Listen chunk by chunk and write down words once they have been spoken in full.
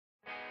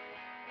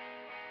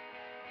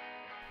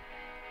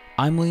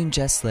I'm William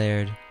Jess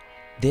Laird.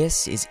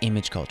 This is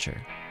Image Culture.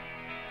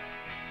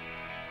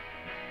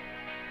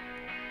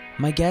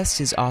 My guest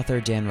is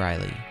author Dan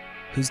Riley,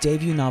 whose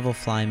debut novel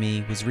Fly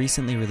Me was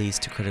recently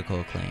released to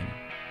critical acclaim.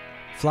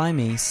 Fly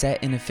Me,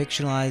 set in a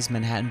fictionalized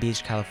Manhattan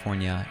Beach,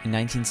 California in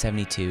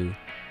 1972,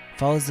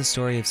 follows the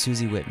story of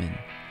Susie Whitman,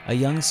 a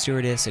young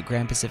stewardess at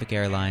Grand Pacific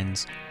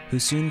Airlines who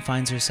soon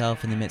finds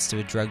herself in the midst of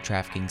a drug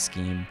trafficking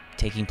scheme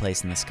taking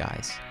place in the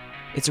skies.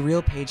 It's a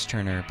real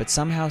page-turner, but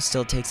somehow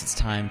still takes its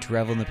time to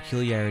revel in the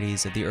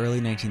peculiarities of the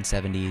early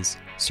 1970s,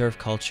 surf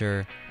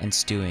culture, and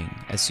stewing,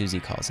 as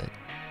Susie calls it.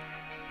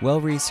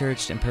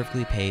 Well-researched and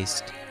perfectly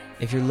paced,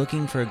 if you're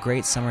looking for a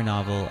great summer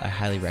novel, I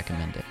highly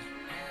recommend it.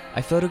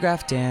 I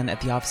photographed Dan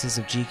at the offices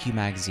of GQ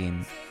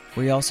magazine,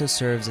 where he also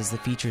serves as the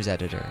features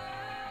editor,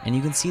 and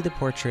you can see the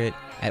portrait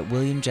at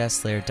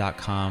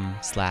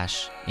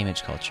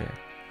williamjesslaird.com/imageculture.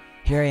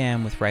 Here I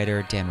am with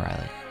writer Dan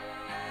Riley.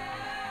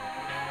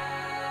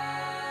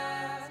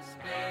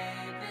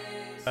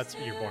 That's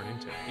what you're born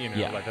into,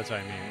 Yeah. like, that's what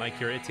I mean. Like,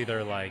 it's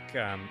either like,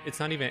 it's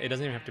not even, it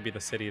doesn't even have to be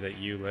the city that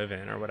you live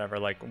in or whatever,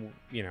 like,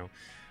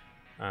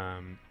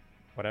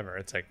 whatever.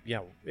 It's like,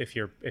 yeah, if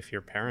your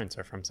parents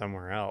are from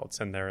somewhere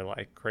else and they're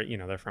like, great,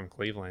 they're from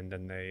Cleveland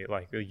and they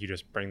like, you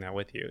just bring that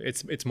with you.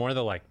 It's more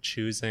the like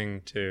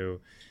choosing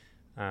to,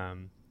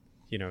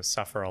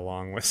 suffer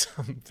along with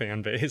some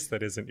fan base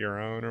that isn't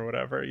your own or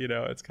whatever,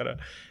 it's kind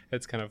of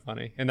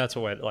funny. And that's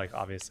what, like,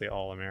 obviously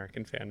all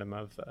American fandom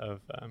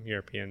of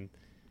European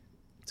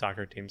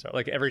soccer teams are.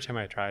 Like, every time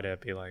I try to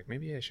be like,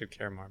 maybe I should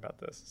care more about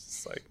this,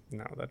 it's like,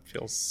 no, that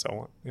feels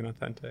so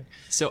inauthentic.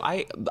 So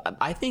I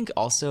think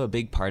also a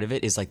big part of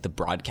it is like the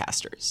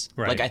broadcasters.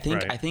 Right, like I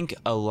think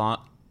a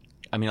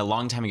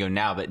long time ago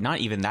now, but not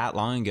even that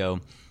long ago,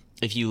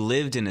 if you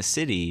lived in a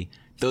city,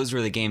 those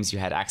were the games you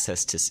had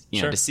access to,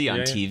 Sure. to see on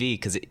Yeah, TV,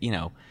 because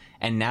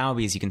and now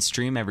because you can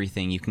stream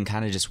everything, you can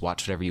kind of just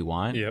watch whatever you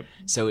want. Yep.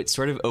 So it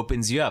sort of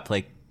opens you up.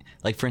 Like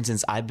for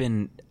instance, I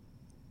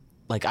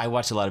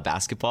watch a lot of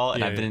basketball,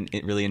 and I've been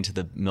really into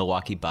the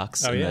Milwaukee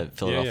Bucks and the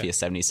Philadelphia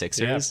 76ers.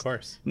 Yeah, of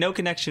course. No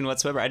connection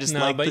whatsoever. I just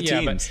like the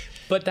teams.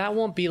 But that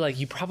won't be like,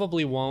 you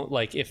probably won't,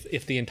 like,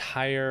 if the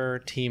entire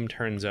team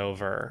turns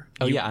over,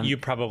 you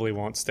probably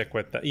won't stick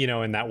with the,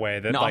 in that way.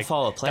 That, no, like, I'll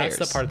follow players.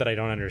 That's the part that I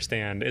don't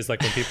understand, is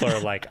like when people are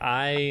like,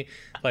 I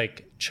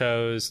like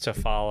chose to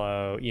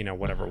follow,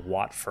 whatever,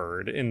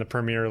 Watford in the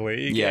Premier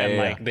League,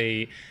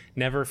 they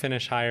never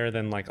finish higher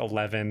than like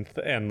 11th,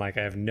 and like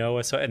I have no,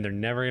 and they're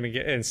never gonna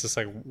get, and it's just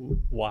like,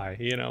 why,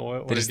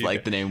 what they just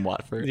like the name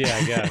Watford. Yeah,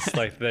 I guess.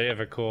 Like, they have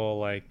a cool,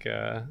 like, they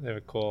have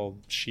a cool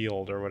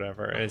shield or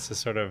whatever. It's just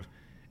sort of,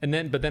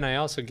 but then I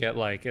also get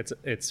like,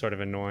 it's sort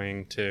of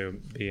annoying to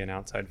be an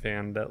outside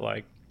fan that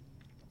like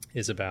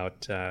is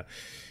about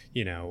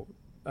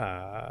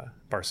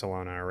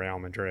Barcelona or Real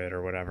Madrid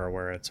or whatever,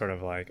 where it's sort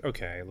of like,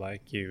 okay,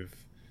 like, you've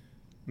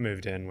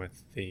moved in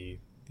with the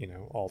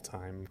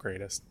all-time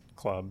greatest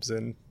clubs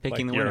in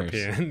picking like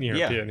the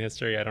European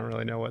history. I don't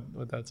really know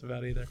what that's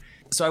about either.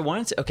 So I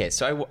wanted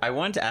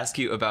to ask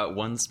you about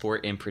one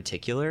sport in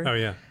particular. Oh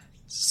yeah.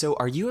 So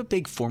are you a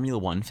big Formula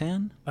One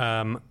fan?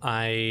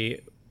 I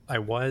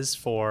was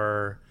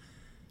for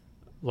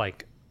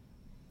like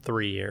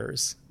 3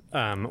 years,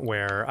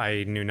 where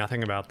I knew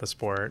nothing about the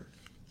sport.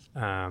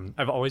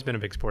 I've always been a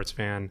big sports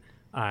fan.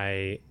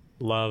 I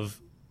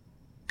love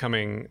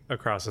coming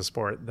across a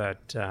sport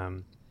that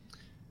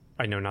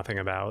I know nothing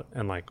about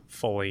and like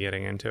fully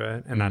getting into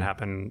it. And that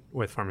happened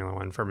with Formula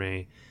One for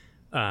me,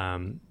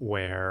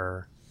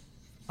 where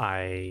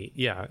I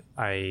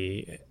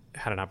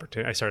had an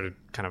opportunity. I started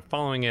kind of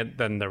following it.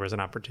 Then there was an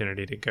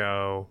opportunity to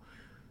go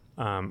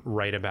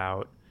write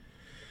about,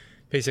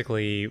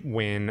 basically,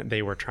 when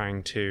they were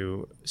trying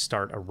to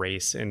start a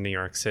race in New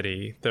York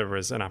City, there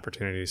was an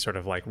opportunity to sort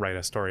of like write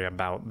a story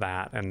about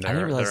that. And I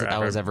didn't realize that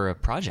was ever a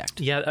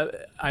project. Yeah,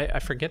 I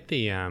forget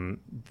the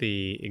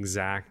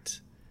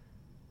exact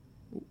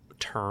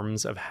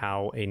terms of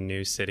how a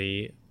new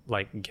city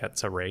like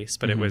gets a race,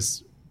 but it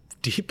was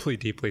deeply,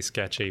 deeply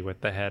sketchy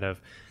with the head of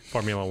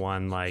Formula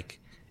One. Like,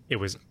 it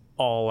was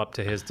all up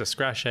to his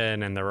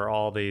discretion, and there were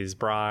all these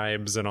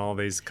bribes and all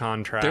these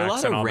contracts. There are a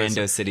lot and of all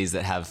rando cities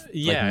that have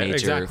major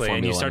exactly. Formula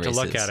And you start One to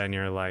look races. at it and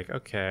you're like,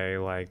 okay,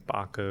 like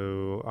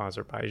Baku,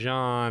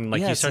 Azerbaijan,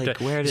 like you start like,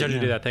 to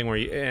do that thing where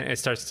it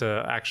starts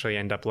to actually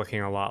end up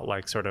looking a lot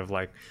like sort of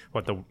like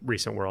what the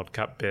recent World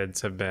Cup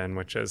bids have been,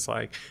 which is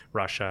like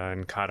Russia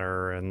and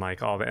Qatar and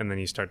like all that. And then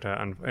you start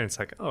to, and it's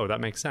like, oh,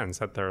 that makes sense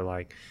that they're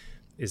like,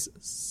 is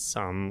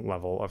some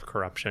level of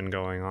corruption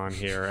going on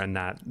here, and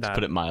that to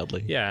put it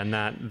mildly. Yeah, and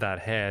that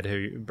head,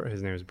 who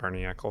his name was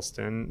Bernie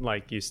Ecclestone,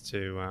 like used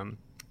to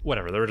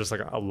whatever. There were just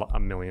like a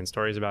million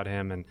stories about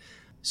him, and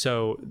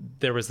so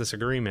there was this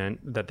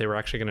agreement that they were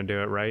actually going to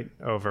do it right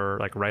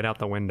out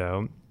the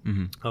window,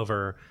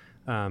 over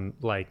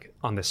like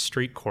on the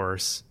street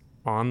course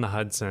on the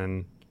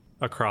Hudson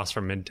across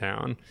from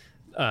Midtown,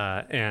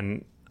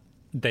 and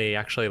they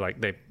actually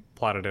they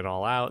plotted it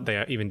all out.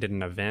 They even did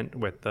an event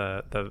with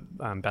the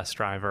best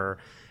driver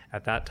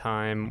at that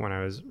time when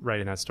I was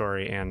writing that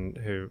story, and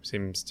who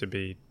seems to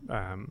be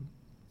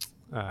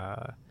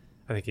I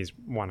think he's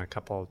won a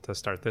couple to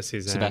start this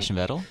season. Sebastian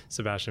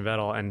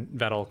Vettel, and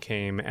Vettel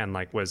came and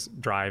like was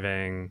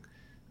driving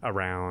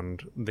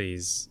around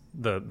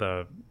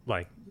the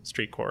like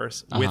street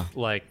course with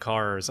like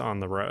cars on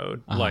the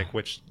road, like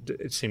which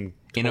it seemed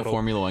in a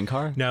Formula One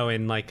car. No,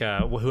 in like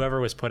whoever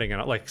was putting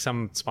it, like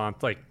some sponsor,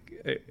 like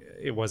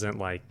it wasn't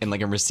like in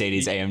like a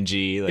Mercedes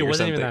AMG. Like, it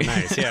wasn't even that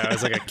nice. Yeah, it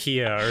was like a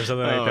Kia or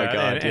something like that. My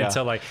God, and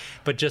so like,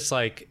 but just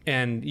like,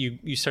 and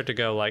you start to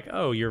go like,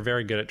 oh, you're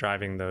very good at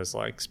driving those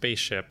like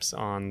spaceships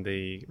on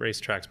the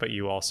racetracks, but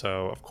you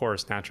also, of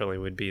course, naturally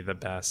would be the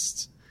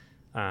best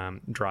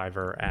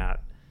driver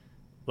at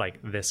like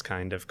this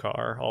kind of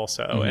car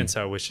also. And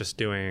so was just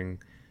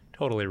doing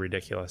totally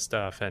ridiculous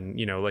stuff. And,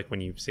 you know, like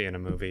when you see in a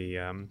movie,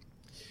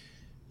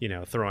 you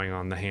know, throwing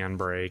on the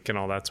handbrake and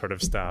all that sort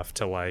of stuff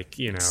to like,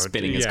 you know,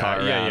 spinning his car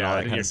around, all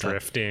that kind of stuff.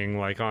 Drifting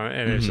like on,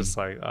 and it's just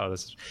like, oh,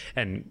 this is,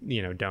 and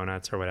you know,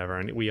 donuts or whatever.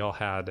 And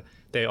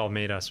they all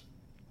made us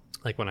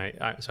like when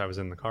so I was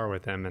in the car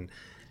with him and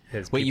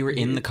you were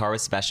in the car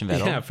with Sebastian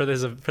Vettel? Yeah,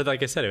 for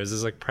like I said, it was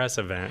this like press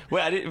event.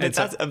 Well,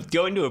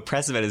 going to a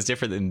press event is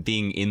different than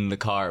being in the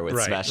car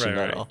with Sebastian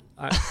Vettel.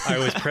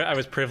 I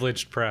was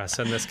privileged press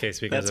in this case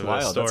because That's of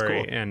wild. the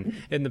story, That's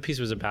cool. and the piece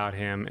was about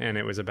him, and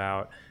it was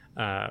about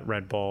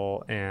Red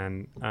Bull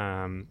and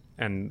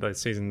the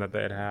season that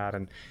they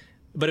had,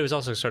 but it was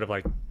also sort of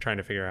like trying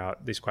to figure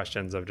out these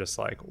questions of just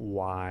like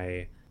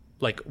why,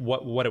 like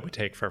what it would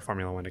take for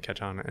Formula One to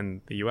catch on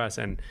in the U.S.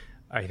 And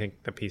I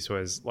think the piece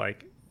was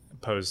like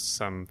posed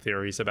some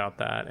theories about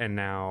that, and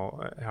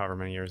now however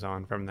many years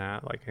on from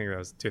that, like I think that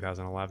was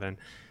 2011,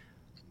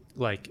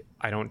 like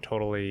I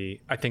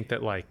think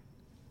that like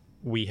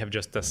we have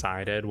just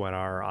decided what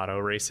our auto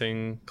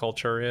racing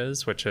culture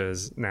is, which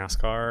is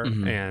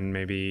NASCAR and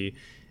maybe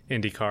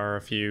IndyCar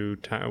a few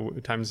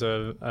times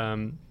a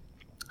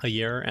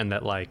year, and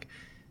that like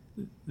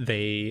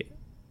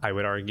I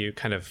would argue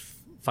kind of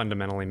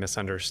fundamentally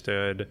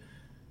misunderstood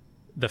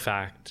the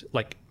fact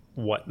like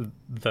what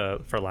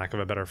for lack of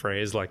a better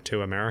phrase, like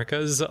two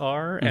Americas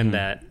are, and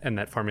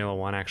that Formula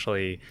One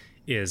actually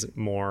is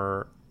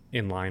more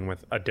in line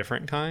with a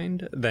different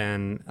kind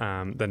than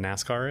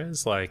NASCAR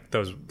is. Like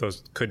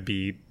those could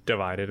be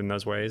divided in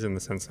those ways, in the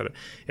sense that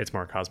it's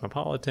more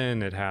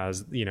cosmopolitan. It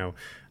has, you know,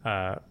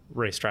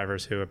 race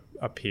drivers who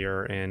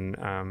appear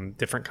in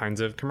different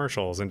kinds of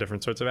commercials and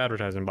different sorts of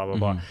advertising, blah blah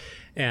blah.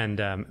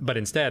 And but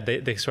instead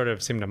they sort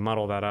of seem to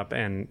muddle that up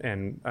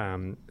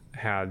and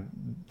had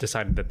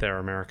decided that their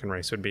American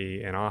race would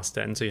be in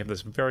Austin. So you have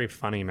this very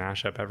funny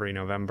mashup every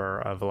November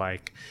of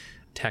like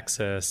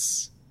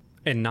Texas,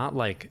 and not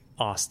like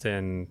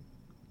Austin,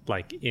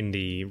 like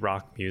indie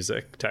rock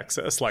music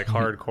Texas, like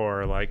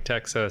hardcore, like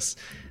Texas,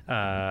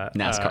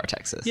 NASCAR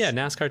Texas. Yeah,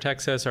 NASCAR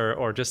Texas,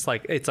 or just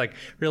like, it's like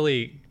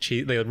really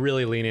they would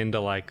really lean into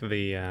like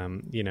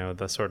the, you know,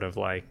 the sort of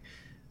like,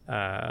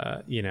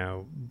 you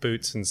know,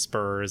 boots and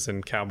spurs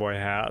and cowboy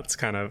hats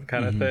kind of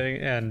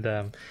thing.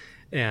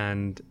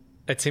 And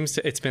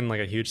it's been like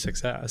a huge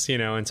success, you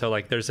know? And so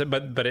like but it's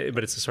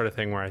the sort of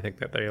thing where I think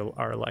that they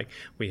are like,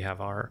 we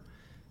have our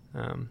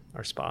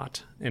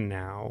spot, and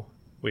now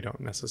we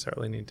don't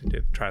necessarily need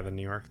to try the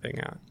New York thing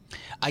out.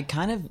 I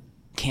kind of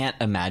can't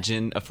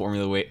imagine a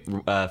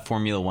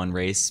Formula One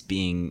race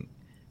being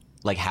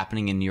like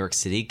happening in New York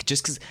City,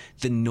 just because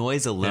the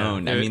noise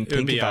alone. Yeah, it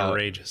would be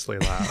outrageously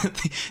loud.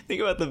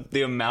 Think about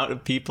the amount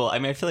of people. I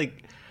mean,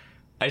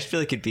 I just feel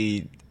like it'd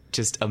be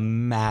just a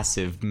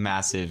massive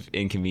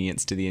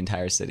inconvenience to the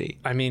entire city.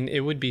 I mean, it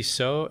would be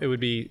so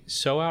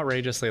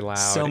outrageously loud,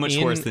 so much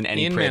worse than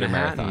any parade or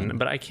marathon.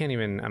 But I can't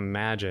even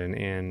imagine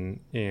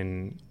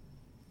in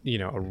you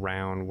know,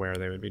 around where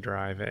they would be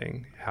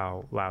driving,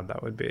 how loud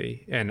that would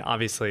be. And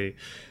obviously,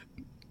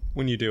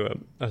 when you do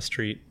a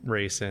street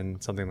race in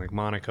something like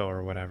Monaco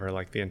or whatever,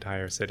 like the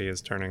entire city is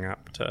turning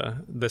up to.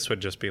 This would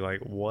just be like,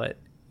 what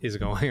is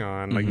going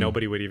on? Like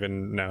nobody would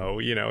even know,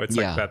 you know. It's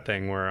like that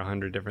thing where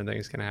 100 different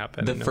things can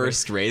happen. The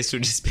first race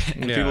would just be,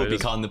 people would be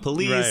calling the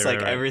police,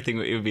 right. Everything,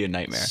 it would be a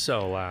nightmare.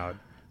 So loud.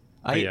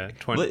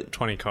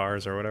 20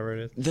 cars or whatever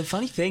it is. The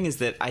funny thing is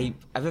that I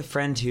have a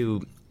friend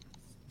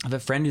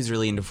who's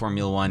really into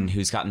Formula One,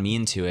 who's gotten me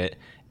into it,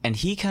 and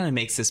he kind of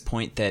makes this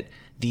point that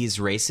these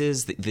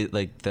races,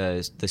 like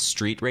the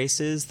street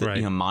races, that,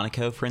 you know,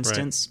 Monaco, for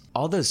instance,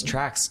 all those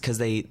tracks, because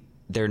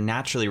they're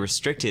naturally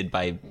restricted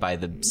by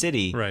the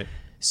city, right?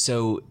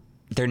 So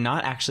they're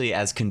not actually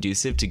as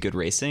conducive to good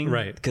racing,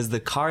 right? Because the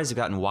cars have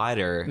gotten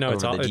wider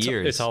over the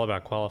years. It's all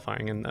about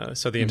qualifying in those.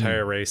 So the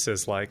entire race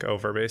is like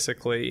over,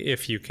 basically,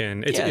 if you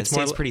can. It's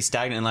more pretty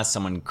stagnant unless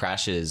someone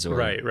crashes or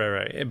right.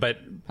 But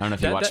I don't know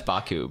if you watched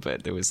Baku,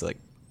 but there was like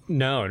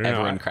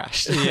everyone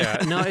crashed.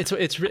 Yeah, no,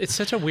 it's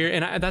such a weird,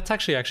 and that's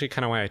actually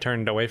kind of why I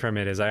turned away from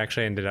it. Is I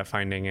actually ended up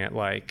finding it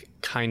like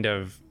kind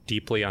of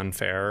deeply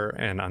unfair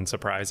and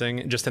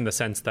unsurprising, just in the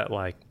sense that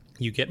like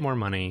you get more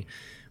money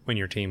when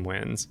your team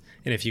wins,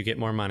 and if you get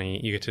more money,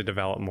 you get to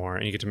develop more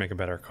and you get to make a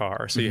better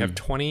car. So you have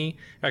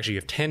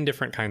 10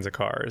 different kinds of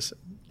cars,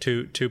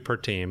 two per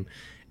team,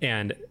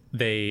 and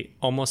they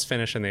almost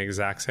finish in the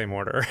exact same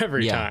order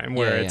every time,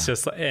 where it's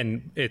just,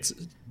 and it's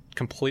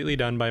completely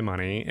done by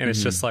money. And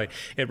it's just like,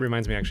 it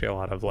reminds me actually a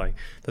lot of like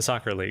the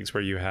soccer leagues,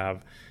 where you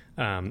have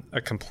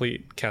a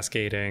complete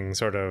cascading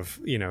sort of,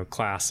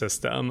 class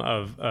system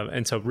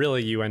and so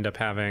really you end up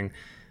having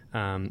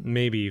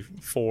maybe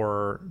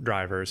 4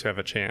 drivers who have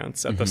a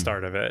chance at the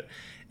start of it.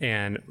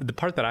 And the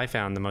part that I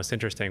found the most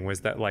interesting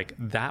was that like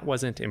that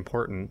wasn't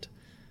important.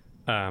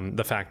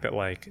 The fact that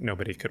like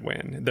nobody could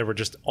win. There were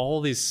just all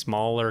these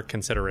smaller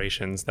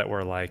considerations that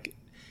were like,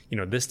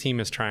 this team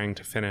is trying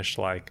to finish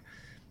like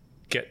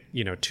get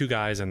 2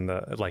 guys in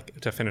the like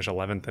to finish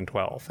 11th and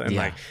 12th, and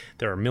like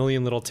there are a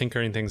million little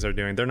tinkering things they're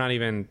doing. They're not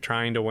even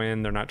trying to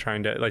win. They're not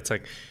trying to it's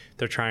like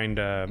they're trying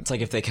to. It's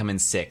like if they come in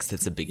 6th,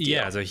 it's a big deal.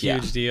 Yeah, it's a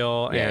huge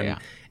deal.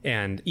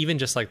 And even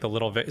just like the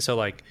little so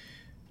like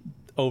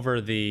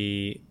over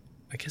the,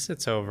 I guess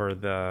it's over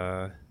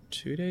the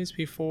 2 days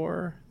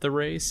before the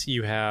race,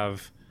 you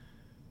have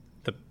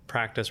the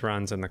practice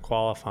runs and the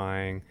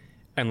qualifying.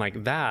 And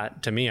like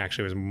that to me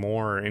actually was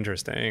more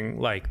interesting.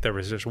 Like there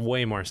was just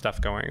way more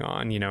stuff going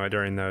on,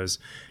 during those,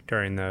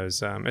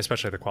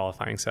 especially the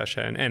qualifying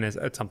session. And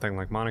it's something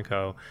like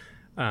Monaco,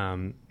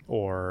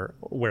 or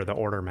where the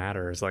order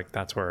matters. Like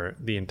that's where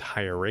the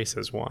entire race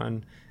is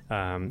won.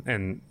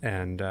 And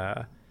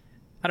I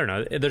don't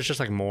know, there's just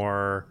like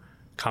more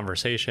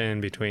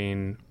conversation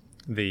between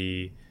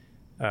the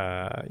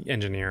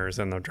engineers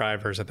and the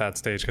drivers at that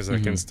stage, because they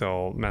can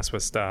still mess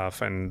with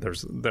stuff, and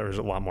there's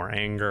a lot more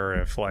anger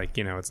if like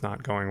it's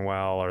not going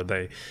well, or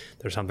there's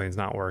something's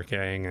not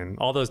working, and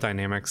all those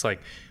dynamics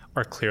like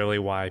are clearly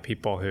why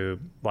people who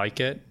like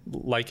it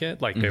like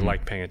they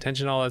like paying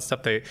attention to all that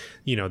stuff. They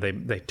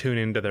they tune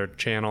into their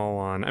channel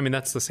on. I mean,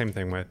 that's the same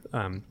thing with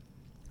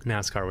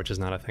NASCAR, which is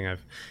not a thing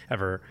I've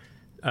ever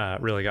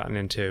really gotten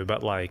into,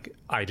 but like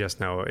I just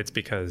know it's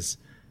because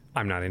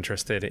I'm not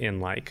interested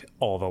in like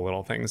all the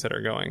little things that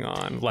are going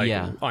on. Like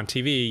on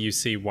TV, you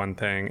see one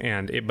thing,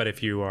 but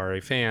if you are a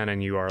fan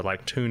and you are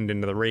like tuned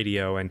into the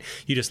radio and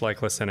you just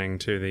like listening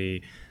to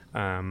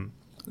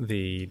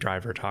the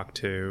driver talk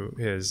to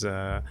his,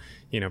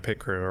 pit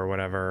crew or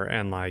whatever,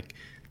 and like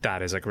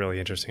that is like really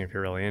interesting if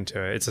you're really into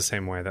it. It's the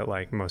same way that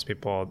like most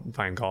people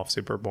find golf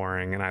super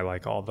boring, and I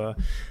like all the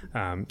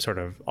sort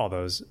of all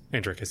those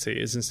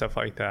intricacies and stuff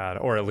like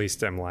that, or at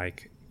least I'm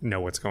like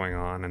know what's going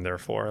on and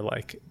therefore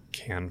like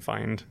can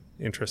find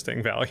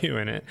interesting value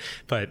in it.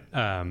 But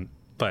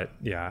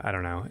yeah, I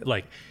don't know.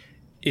 Like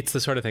it's the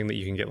sort of thing that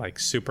you can get like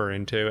super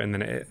into, and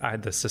then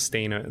the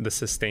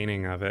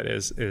sustaining of it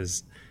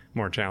is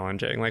more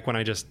challenging. Like when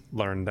I just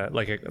learned that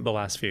like the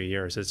last few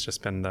years, it's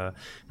just been the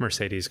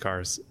Mercedes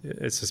cars.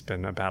 It's just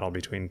been a battle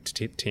between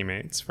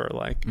teammates for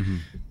like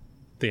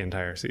the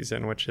entire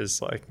season, which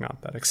is like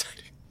not that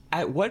exciting.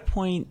 At what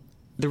point,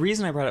 the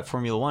reason I brought up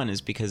Formula One is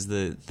because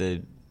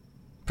the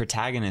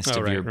protagonist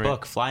of your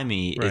book, Fly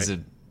Me, is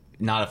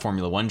not a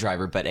Formula One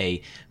driver, but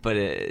a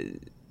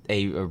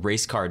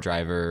race car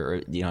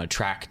driver, or a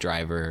track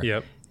driver.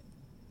 Yep.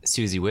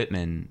 Susie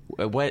Whitman.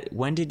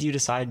 When did you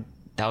decide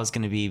that was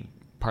going to be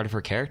part of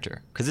her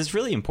character? Because it's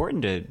really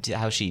important to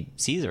how she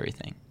sees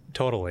everything.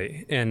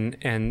 Totally.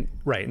 And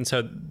right. And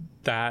so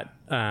that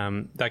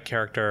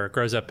character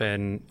grows up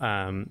in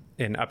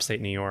upstate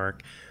New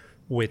York,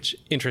 which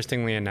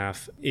interestingly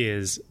enough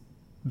is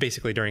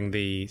basically during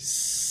the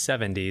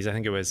 70s. I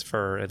think it was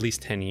for at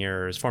least 10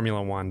 years,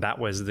 Formula One, that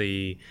was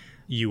the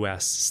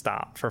U.S.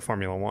 stop for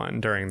Formula One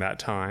during that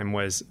time,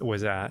 was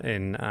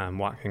in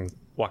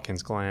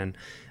Watkins Glen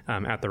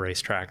at the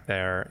racetrack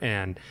there.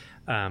 And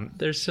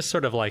there's just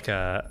sort of like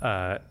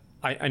I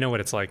know what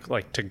it's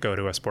like to go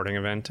to a sporting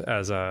event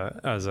as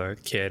a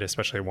kid,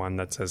 especially one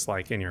that's as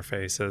like in your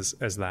face as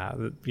that,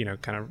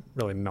 kind of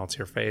really melts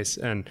your face,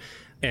 and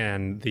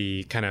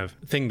the kind of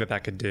thing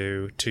that could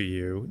do to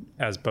you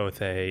as both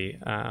a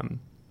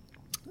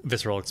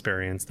visceral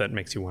experience that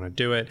makes you want to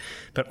do it,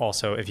 but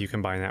also if you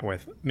combine that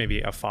with maybe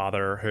a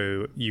father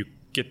who you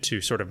get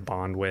to sort of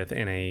bond with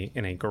in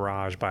a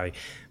garage by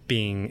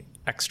being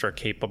extra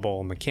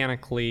capable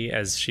mechanically,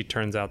 as she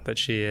turns out that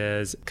she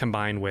is,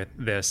 combined with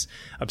this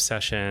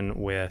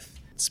obsession with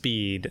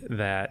speed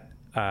that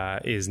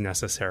is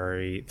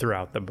necessary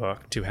throughout the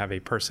book to have a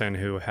person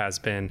who has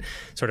been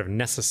sort of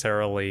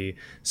necessarily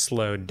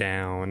slowed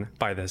down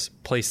by this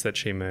place that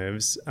she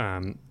moves,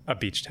 a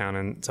beach town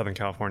in Southern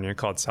California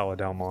called Sala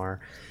del Mar,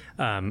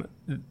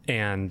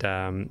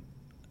 and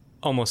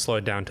almost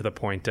slowed down to the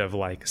point of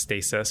like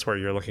stasis, where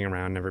you're looking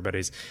around and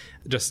everybody's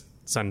just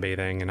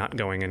sunbathing and not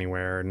going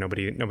anywhere.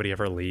 Nobody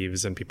ever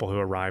leaves, and people who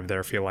arrive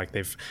there feel like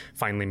they've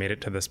finally made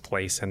it to this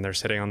place, and they're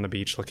sitting on the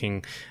beach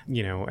looking,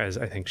 as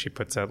I think she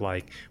puts it,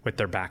 like with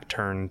their back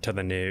turned to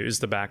the news,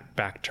 the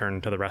back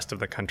turned to the rest of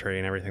the country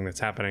and everything that's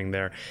happening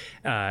there.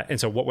 And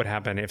so what would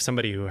happen if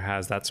somebody who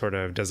has that sort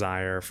of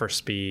desire for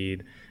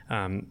speed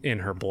in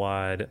her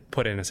blood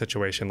put in a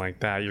situation like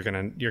that?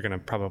 You're gonna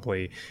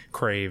probably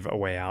crave a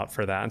way out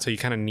for that. And so you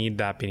kind of need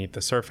that beneath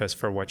the surface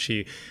for what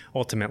she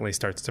ultimately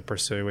starts to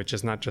pursue, which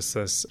is not just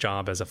this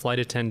job as a flight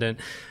attendant,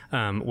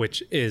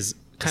 which is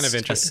kind of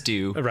interesting. A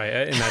stew. Right.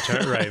 In that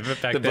chart, right.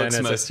 But back The then,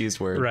 book's most used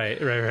word. Right.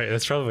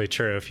 That's probably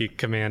true if you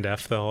Command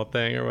F the whole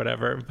thing or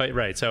whatever. But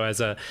right. So as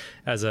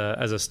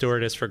a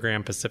stewardess for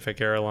Grand Pacific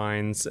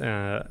Airlines,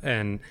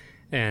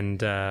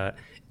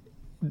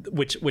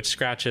 which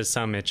scratches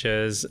some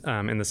itches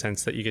in the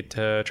sense that you get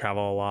to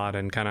travel a lot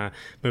and kind of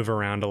move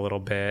around a little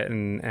bit,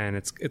 and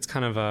it's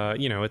kind of a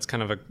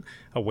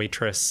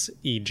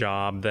waitress-y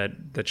job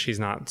that she's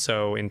not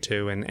so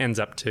into and ends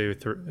up to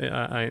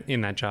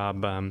in that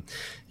job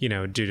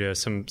due to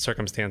some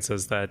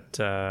circumstances that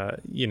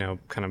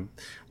kind of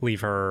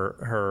leave her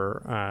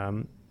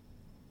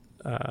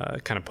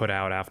kind of put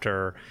out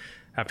after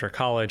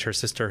college. Her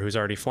sister, who's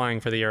already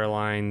flying for the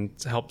airline,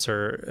 helps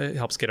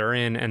get her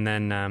in, and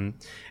then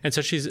and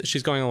so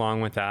she's going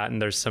along with that,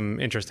 and there's some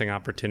interesting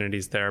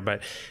opportunities there.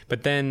 But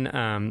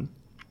then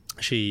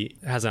she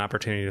has an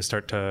opportunity to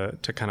start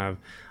to kind of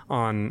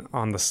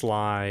on the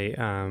sly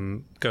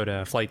go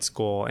to flight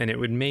school, and it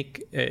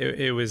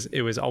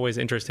was always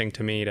interesting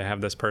to me to have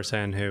this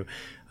person who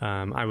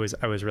I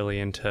was really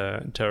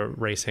into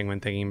racing when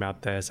thinking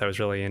about this. I was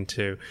really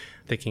into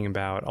thinking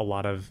about a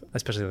lot of,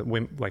 especially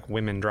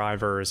women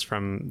drivers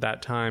from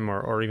that time,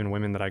 or even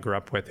women that I grew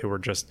up with who were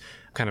just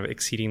kind of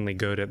exceedingly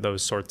good at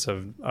those sorts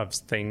of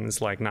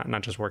things, like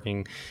not just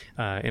working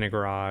in a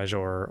garage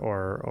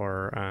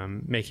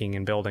or making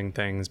and building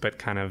things, but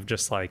kind of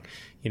just like,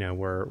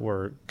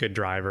 were good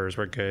drivers,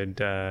 were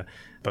good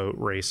boat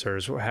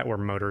racers, were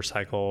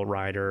motorcycle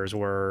riders,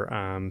 were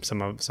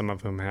some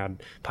of whom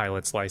had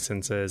pilot's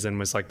licenses, and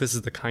was like, this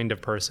is the kind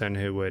of person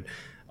who would,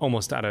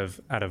 almost out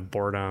of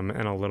boredom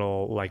and a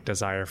little like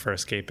desire for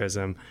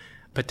escapism,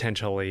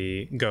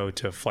 potentially go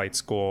to flight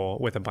school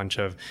with a bunch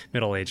of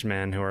middle-aged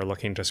men who are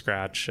looking to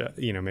scratch,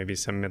 maybe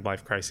some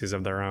midlife crises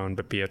of their own,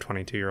 but be a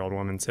 22-year-old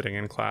woman sitting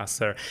in class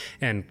there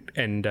and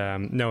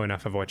know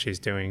enough of what she's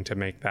doing to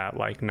make that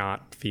like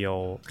not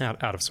feel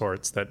out of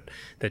sorts, that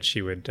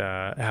she would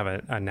have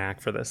a knack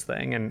for this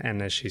thing.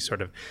 And as she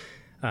sort of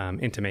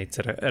intimates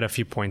at a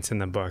few points in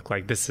the book,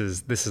 like this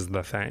is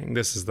the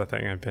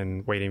thing I've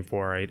been waiting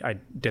for. I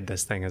did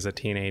this thing as a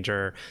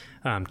teenager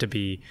to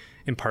be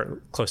in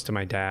part close to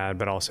my dad,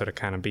 but also to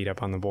kind of beat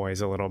up on the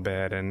boys a little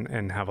bit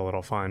and have a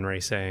little fun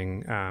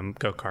racing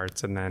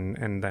go-karts, and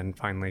then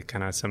finally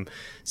kind of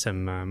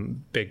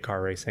some big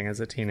car racing as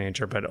a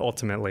teenager. But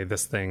ultimately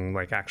this thing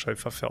like actually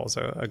fulfills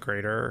a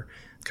greater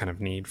kind of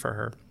need for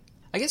her.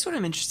 I guess what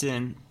I'm interested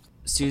in,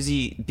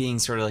 Susie being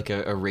sort of like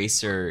a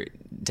racer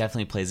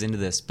definitely plays into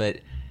this, but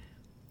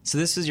so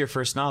this was your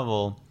first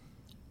novel.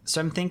 So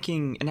I'm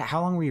thinking, and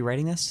how long were you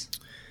writing this?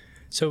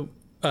 So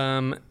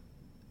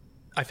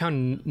I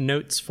found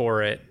notes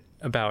for it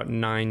about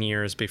 9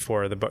 years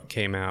before the book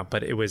came out,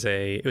 but it was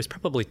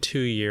probably 2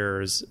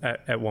 years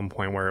at one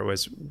point where it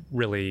was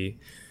really,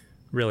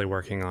 really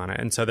working on it.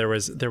 And so there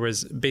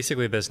was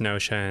basically this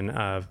notion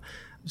of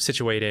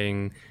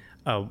situating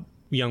a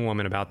young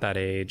woman about that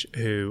age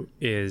who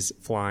is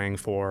flying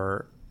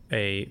for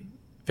a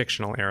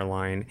fictional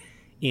airline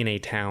in a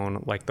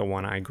town like the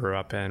one I grew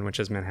up in, which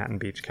is Manhattan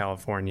Beach,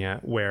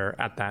 California, where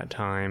at that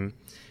time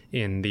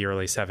in the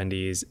early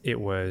 70s, it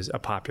was a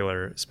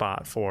popular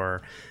spot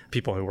for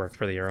people who worked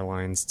for the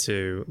airlines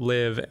to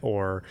live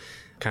or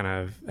kind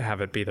of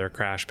have it be their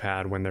crash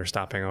pad when they're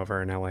stopping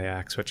over in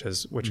LAX, which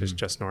is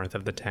just north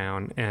of the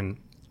town.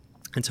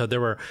 And so there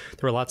were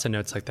lots of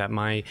notes like that.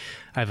 I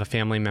have a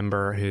family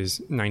member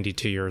who's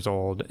 92 years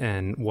old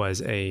and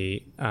was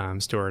a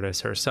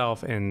stewardess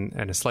herself in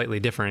a slightly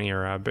different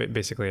era, but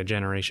basically a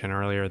generation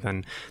earlier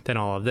than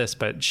all of this.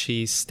 But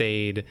she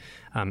stayed.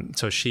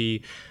 So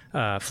she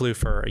flew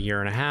for a year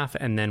and a half,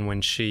 and then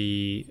when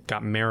she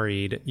got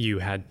married, you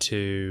had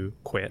to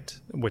quit,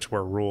 which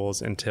were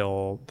rules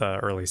until the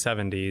early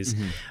 70s.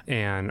 Mm-hmm.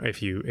 And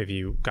if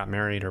you got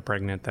married or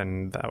pregnant,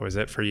 then that was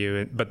it for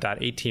you. But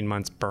that 18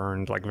 months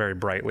burned like very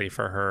brightly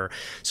for her,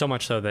 so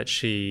much so that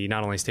she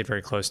not only stayed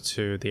very close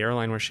to the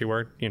airline where she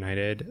worked,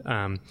 United,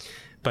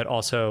 but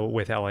also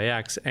with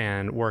LAX,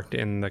 and worked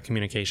in the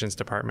communications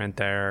department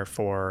there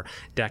for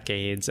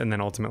decades, and then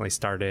ultimately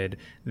started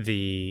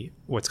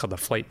what's called the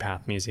Flight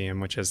Path Museum,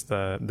 which is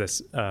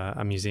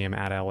a museum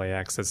at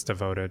LAX that's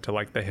devoted to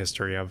like the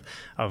history of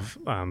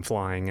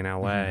flying in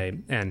LA.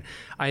 Mm-hmm. And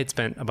I had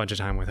spent a bunch of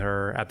time with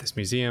her at this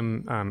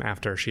museum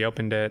after she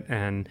opened it,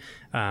 and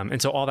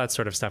so all that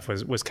sort of stuff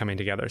was coming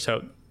together.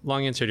 So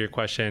long answer to your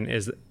question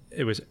is,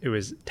 it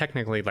was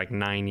technically like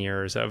 9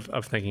 years of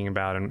thinking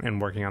about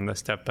and working on this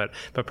stuff, but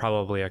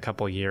probably a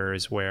couple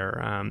years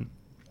where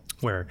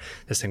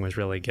this thing was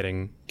really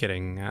getting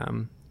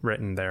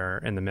written there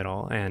in the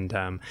middle, and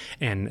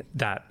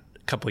that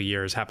couple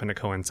years happened to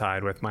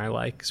coincide with my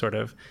like sort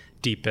of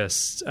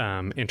deepest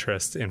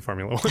interest in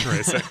Formula One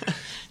racing.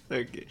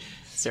 Okay.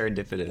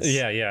 Serendipitous.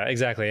 Yeah,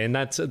 exactly, and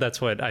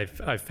that's what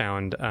I've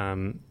found.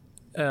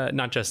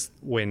 Not just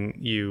when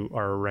you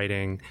are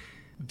writing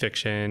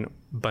fiction,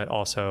 but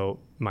also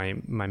my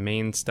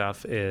main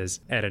stuff is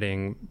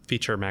editing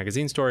feature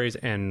magazine stories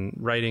and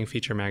writing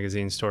feature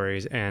magazine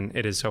stories. And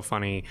it is so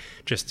funny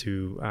just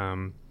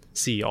to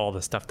see all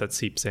the stuff that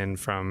seeps in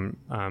from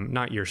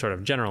not your sort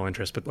of general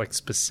interest, but like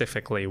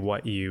specifically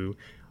what you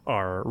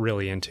are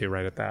really into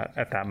right at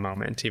that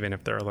moment, even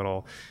if they're a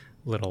little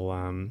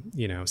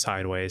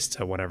sideways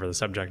to whatever the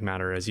subject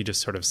matter is. You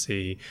just sort of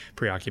see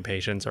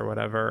preoccupations or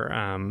whatever.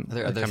 Are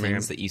there other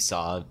things that you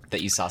saw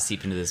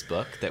seep into this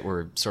book that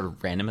were sort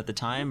of random at the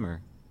time,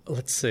 or?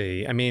 Let's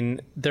see. I mean,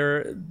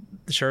 there's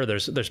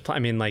I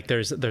mean, like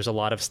there's a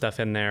lot of stuff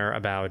in there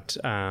about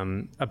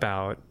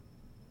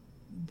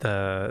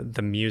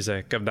the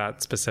music of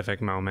that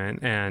specific moment,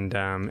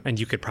 and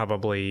you could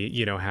probably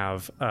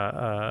have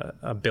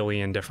a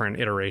billion different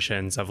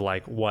iterations of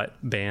like what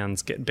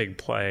bands get big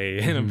play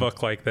in a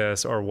book like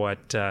this, or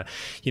what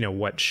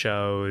what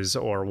shows,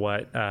 or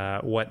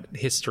what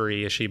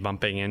history is she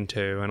bumping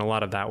into, and a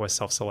lot of that was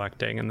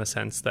self-selecting in the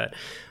sense that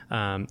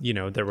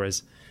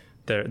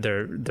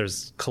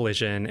there's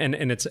collision,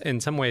 and it's in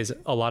some ways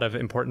a lot of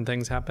important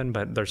things happen,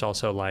 but there's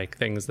also like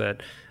things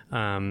that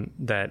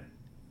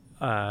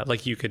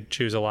like you could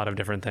choose a lot of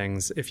different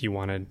things if you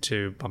wanted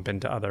to bump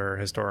into other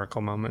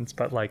historical moments.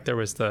 But like there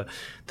was the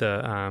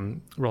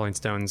Rolling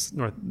Stones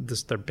their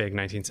big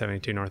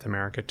 1972 North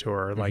America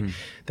tour, like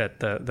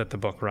that the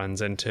book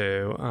runs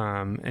into,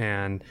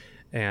 and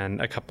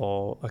a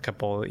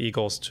couple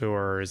Eagles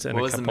tours, and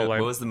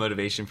what was the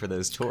motivation for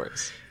those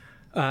tours?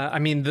 I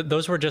mean,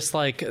 those were just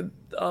like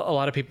a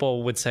lot of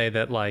people would say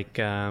that like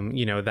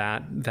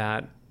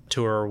that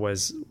tour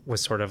was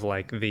sort of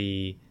like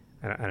the.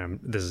 I don't,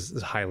 this is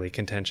highly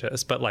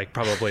contentious, but like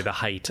probably the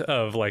height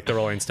of like the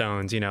Rolling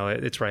Stones.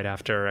 It's right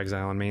after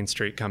Exile on Main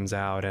Street comes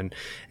out, and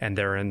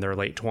they're in their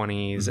late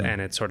 20s,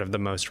 and it's sort of the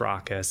most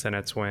raucous, and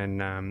it's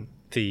when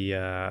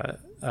the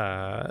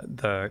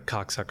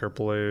Cocksucker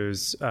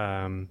Blues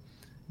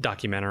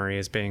documentary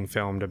is being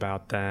filmed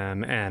about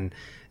them,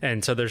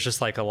 and so there's just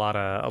like a lot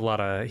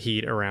of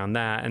heat around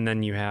that, and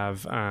then you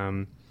have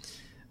some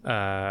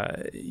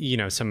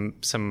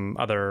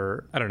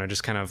other, I don't know,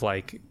 just kind of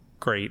like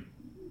great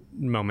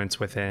moments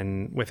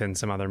within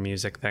some other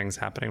music things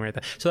happening right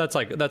there. So that's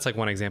like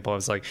one example.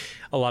 Of like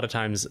a lot of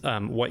times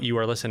what you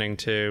are listening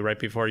to right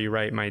before you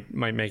write might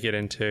make it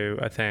into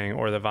a thing,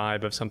 or the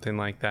vibe of something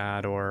like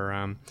that,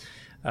 or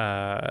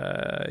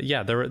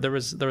there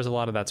was a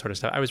lot of that sort of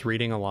stuff. I was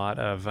reading a lot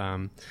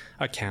of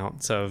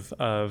accounts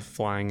of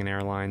flying and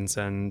airlines,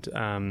 and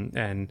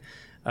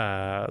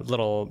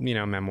little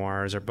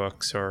memoirs or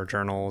books or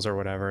journals or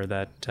whatever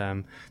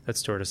that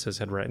stewardesses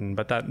had written,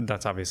 but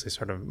that's obviously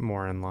sort of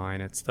more in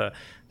line. It's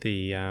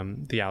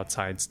the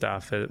outside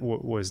stuff. It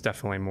was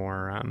definitely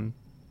more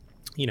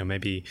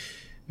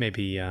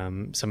maybe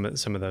some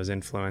of those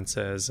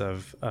influences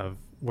of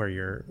where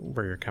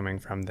you're coming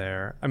from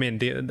there. I mean,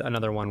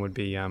 another one would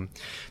be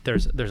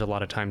there's a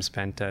lot of time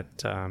spent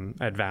at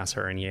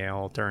Vassar and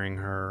Yale during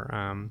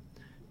her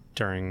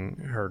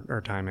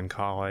time in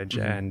college,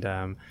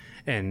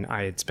 and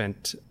I had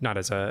spent not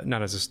as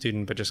a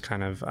student, but just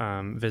kind of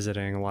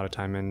visiting a lot of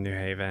time in New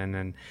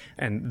Haven,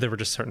 and there were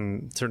just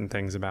certain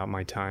things about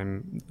my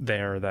time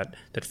there that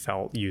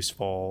felt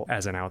useful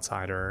as an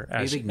outsider.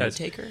 Are you a big note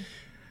taker?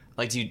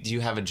 Like, do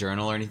you have a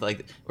journal or anything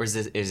like, or is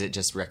it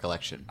just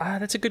recollection?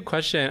 That's a good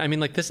question. I mean,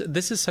 like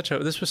this was such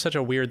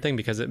a weird thing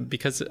because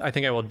I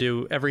think I will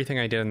do everything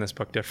I did in this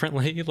book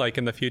differently, like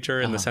in the future,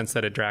 in the sense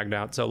that it dragged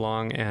out so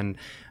long, and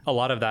a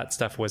lot of that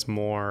stuff was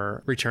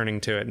more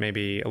returning to it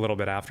maybe a little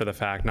bit after the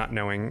fact, not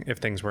knowing if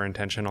things were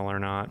intentional or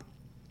not.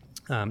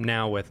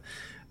 Now with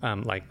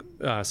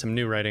some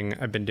new writing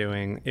I've been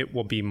doing, it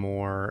will be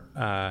more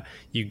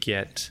you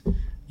get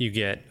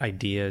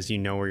ideas,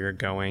 where you're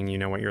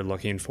going, what you're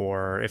looking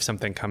for. If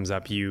something comes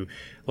up,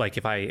 like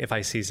if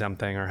I see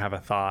something or have a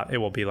thought, it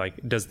will be like,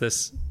 is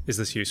this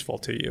useful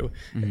to you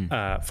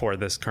for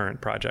this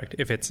current project?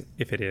 If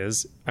it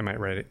is, I might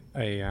write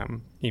a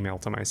email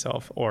to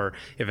myself, or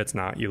if it's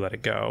not, you let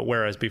it go.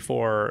 Whereas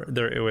before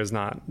it was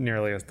not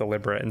nearly as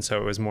deliberate, and so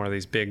it was more of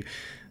these big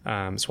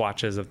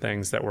swatches of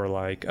things that were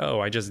like, oh,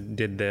 I just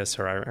did this,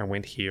 or I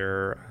went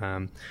here.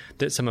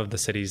 Some of the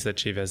cities that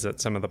she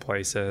visits, some of the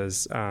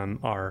places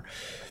are,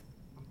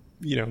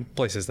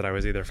 places that I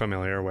was either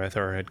familiar with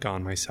or had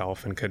gone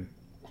myself, and could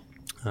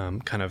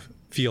kind of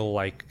feel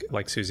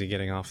like Susie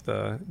getting off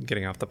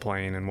the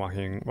plane and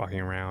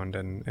walking around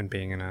and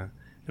being in a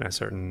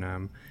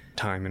certain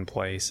time and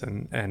place.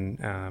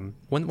 And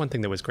one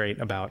thing that was great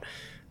about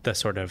the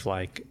sort of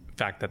like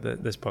fact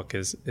that this book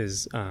is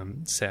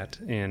set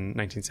in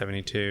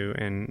 1972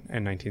 and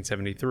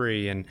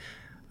 1973, and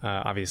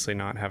obviously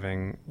not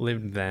having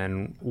lived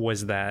then,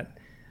 was that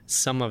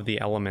some of the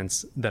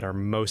elements that are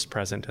most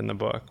present in the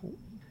book,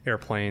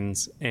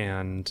 airplanes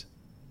and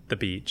the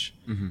beach,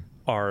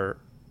 are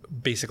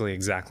basically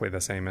exactly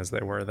the same as they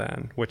were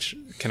then, which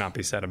cannot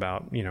be said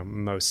about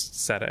most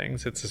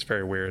settings. It's this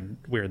very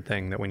weird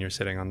thing that when you're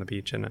sitting on the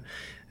beach in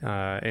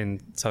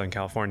Southern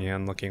California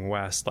and looking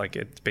west, like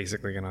it's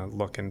basically going to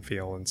look and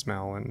feel and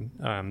smell and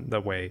the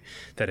way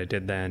that it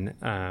did then,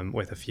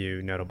 with a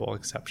few notable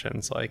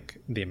exceptions, like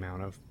the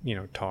amount of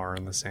tar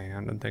in the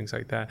sand and things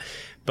like that.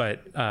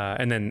 But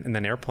and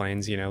then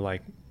airplanes,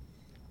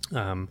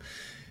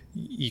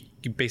 you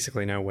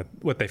basically know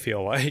what they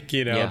feel like,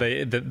 you know. Yeah.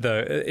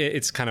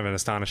 It's kind of an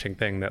astonishing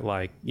thing that,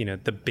 like, you know,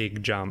 the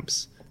big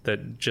jumps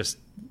that just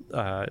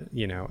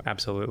you know,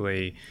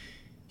 absolutely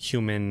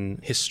human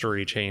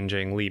history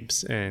changing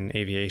leaps in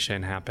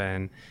aviation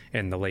happen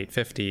in the late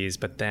 50s,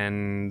 but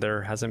then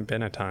there hasn't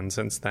been a ton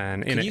since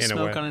then. Can you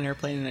smoke on an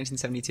airplane in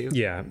 1972?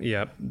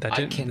 Yeah.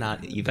 I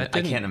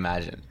can't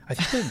imagine. I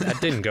think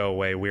that didn't go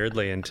away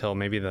weirdly until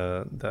maybe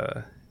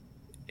the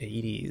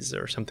 80s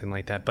or something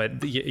like that.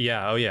 But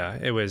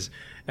it was,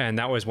 and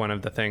that was one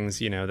of the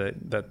things, you know,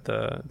 that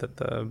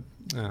the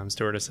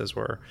stewardesses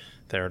were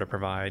there to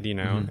provide, you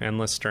know,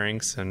 endless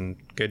drinks and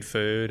good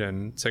food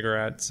and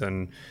cigarettes.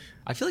 And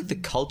I feel like the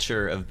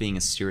culture of being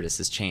a stewardess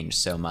has changed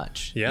so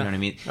much. Yeah. You know what I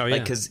mean? Oh, like, yeah.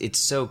 because it's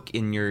so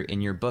in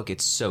your book,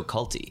 it's so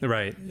culty.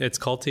 Right. It's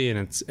culty,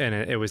 and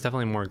it was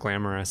definitely more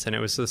glamorous, and it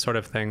was the sort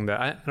of thing that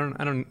I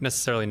don't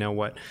necessarily know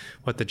what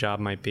the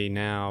job might be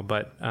now,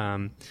 but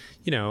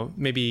you know,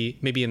 maybe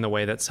in the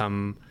way that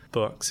some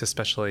books,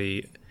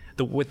 especially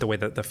with the way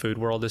that the food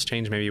world has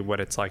changed, maybe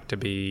what it's like to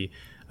be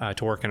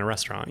to work in a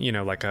restaurant, you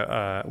know, like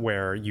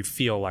where you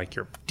feel like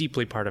you're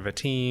deeply part of a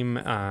team.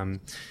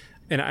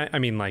 And I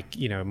mean, like,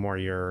 you know, more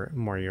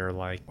your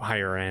like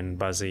higher end,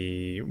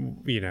 buzzy,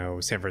 you know,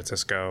 San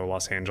Francisco,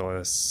 Los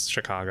Angeles,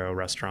 Chicago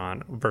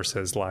restaurant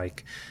versus,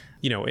 like,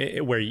 you know,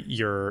 where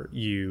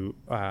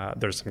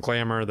there's some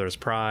glamour, there's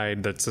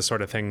pride. That's the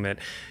sort of thing that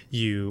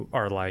you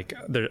are like,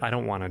 I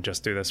don't want to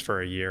just do this for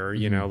a year,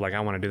 you know, like I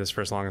want to do this for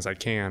as long as I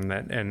can.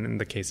 And in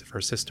the case of her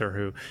sister,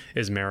 who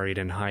is married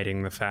and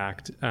hiding the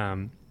fact,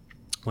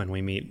 when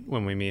we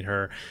meet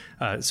her,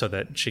 so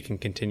that she can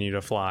continue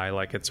to fly.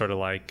 Like, it's sort of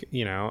like,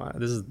 you know,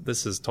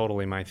 this is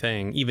totally my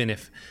thing. Even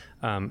if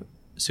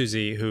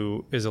Susie,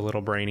 who is a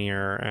little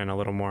brainier and a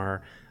little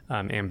more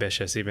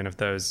ambitious, even if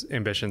those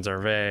ambitions are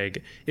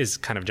vague, is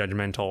kind of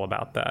judgmental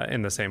about that,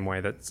 in the same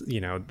way that, you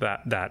know,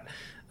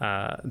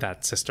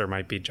 that sister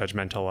might be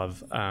judgmental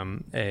of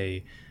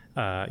a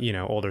you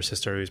know, older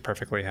sister who's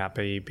perfectly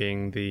happy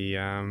being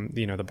the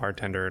you know, the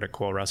bartender at a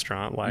cool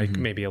restaurant, like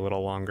maybe a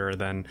little longer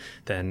than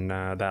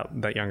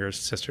that younger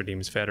sister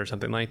deems fit, or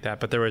something like that.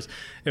 But it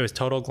was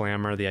total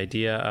glamour. The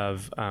idea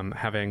of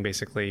having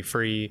basically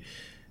free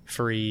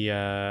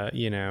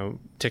you know,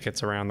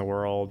 tickets around the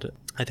world.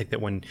 I think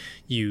that when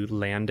you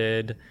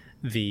landed,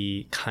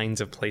 the kinds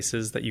of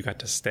places that you got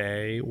to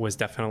stay was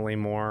definitely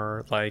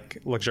more like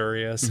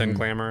luxurious and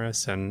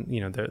glamorous. And, you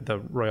know, the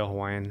Royal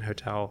Hawaiian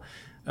Hotel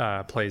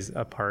plays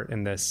a part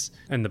in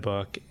the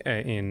book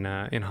in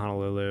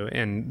Honolulu,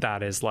 and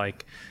that is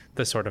like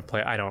the sort of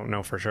play. I don't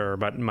know for sure,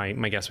 but my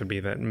guess would be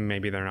that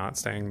maybe they're not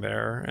staying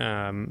there.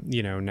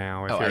 You know,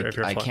 now if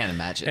you're I can't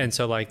imagine. And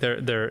so, like,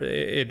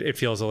 it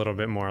feels a little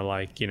bit more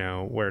like, you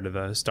know, where do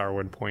the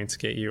Starwood points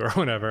get you or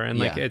whatever. And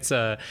like, it's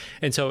and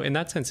so in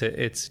that sense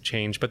it's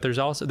changed, but there's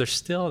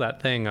still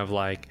that thing of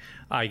like,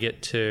 I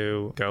get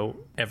to go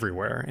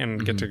everywhere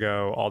and get to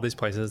go all these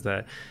places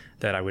that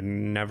I would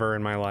never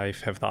in my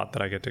life have thought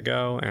that I get to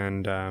go.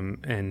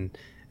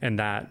 And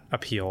that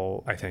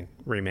appeal, I think,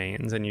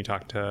 remains. And you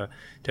talk to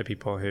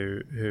people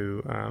who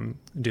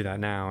do that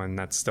now, and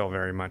that's still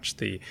very much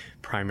the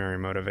primary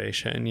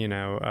motivation, you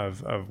know,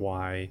 of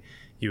why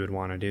you would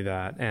want to do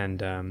that.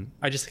 And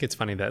I just think it's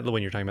funny that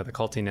when you're talking about the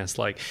cultiness,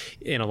 like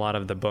in a lot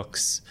of the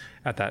books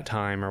at that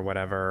time or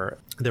whatever,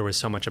 there was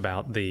so much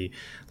about the,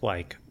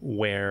 like,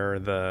 where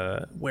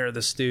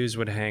the stews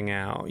would hang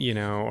out, you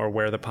know, or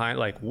where the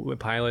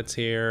pilots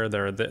here.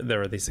 There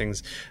are these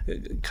things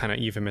kind of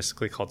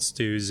euphemistically called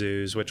stew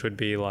zoos, which would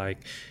be like,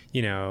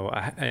 you know,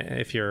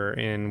 if you're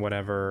in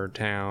whatever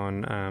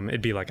town,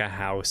 it'd be like a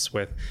house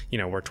with, you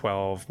know, where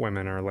 12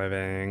 women are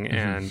living,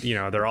 and, you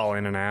know, they're all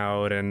in and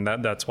out, and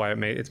that's why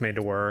it's made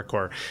to work.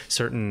 Or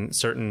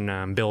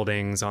certain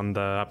buildings on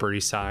the Upper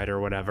East Side or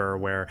whatever,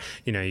 where,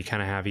 you know, you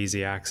kind of have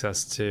easy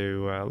access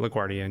to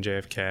LaGuardia and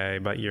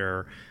JFK, but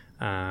you're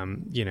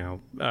you know,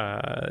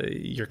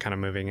 you're kind of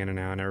moving in and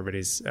out, and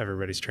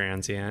everybody's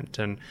transient,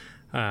 and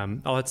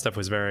all that stuff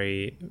was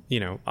very, you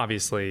know,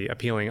 obviously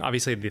appealing.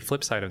 Obviously, the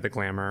flip side of the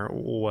glamour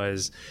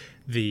was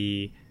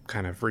the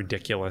kind of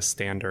ridiculous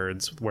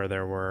standards, where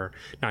there were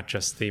not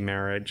just the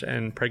marriage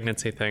and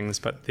pregnancy things,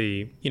 but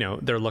the, you know,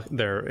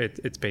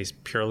 it's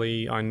based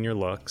purely on your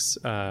looks.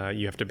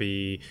 You have to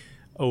be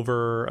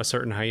over a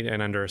certain height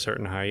and under a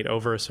certain height,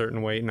 over a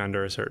certain weight and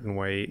under a certain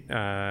weight,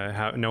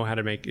 know how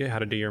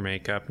to do your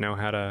makeup, know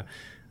how to,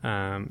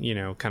 you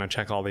know, kind of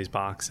check all these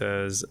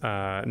boxes,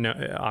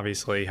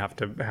 obviously have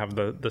to have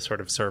the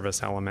sort of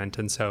service element.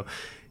 And so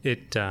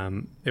it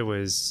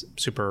was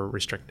super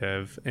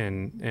restrictive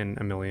in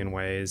a million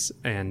ways.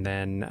 And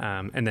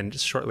then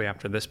just shortly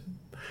after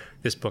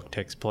this book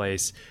takes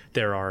place,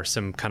 there are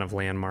some kind of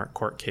landmark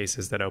court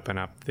cases that open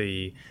up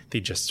the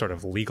just sort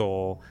of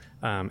legal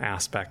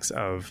aspects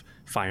of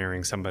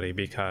firing somebody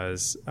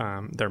because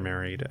they're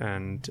married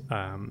and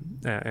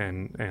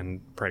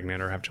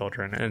pregnant or have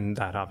children, and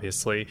that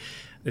obviously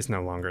is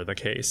no longer the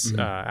case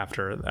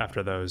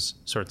after those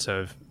sorts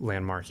of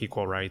landmark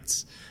equal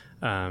rights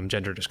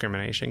gender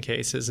discrimination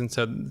cases. And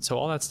so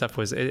all that stuff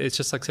it's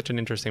just like such an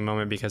interesting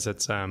moment because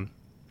it's,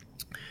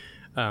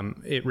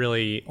 it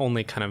really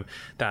only kind of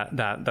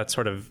that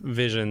sort of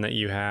vision that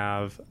you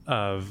have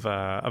of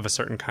a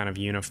certain kind of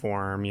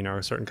uniform,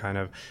 a certain kind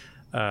of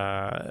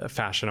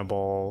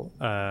fashionable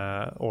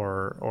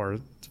or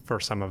for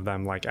some of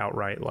them like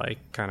outright like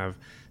kind of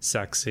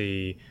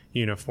sexy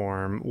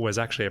uniform was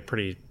actually a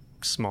pretty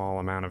small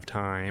amount of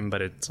time,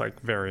 but it's like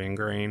very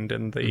ingrained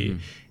in the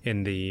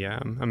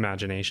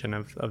imagination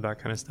of that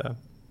kind of stuff.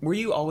 Were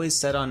you always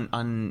set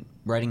on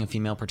writing a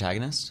female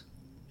protagonist?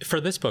 For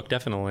this book,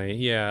 definitely.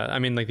 Yeah. I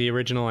mean, like the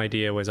original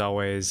idea was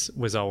always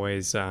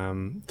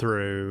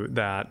through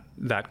that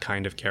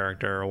kind of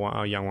character,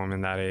 a young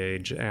woman that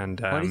age.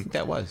 And why do you think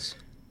that was?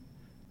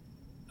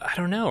 I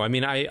don't know. I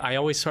mean, I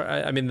always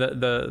I mean,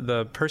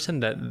 the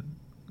person that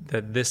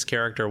this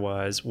character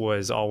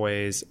was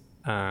always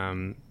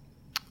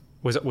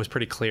was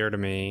pretty clear to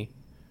me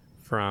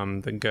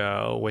from the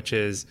go, which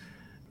is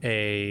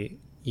a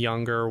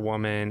younger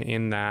woman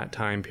in that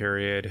time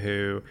period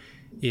who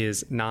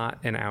is not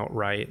an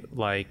outright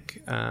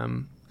like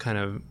kind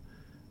of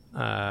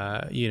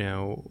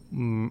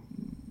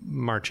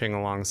marching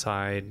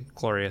alongside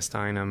Gloria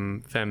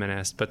Steinem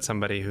feminist, but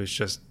somebody who's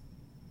just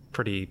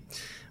pretty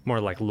more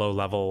like low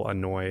level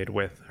annoyed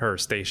with her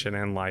station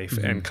in life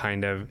and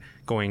kind of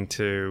going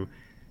to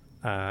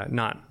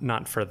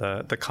not for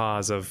the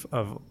cause of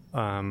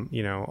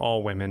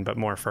all women, but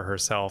more for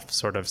herself,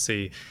 sort of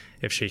see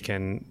if she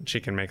can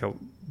make a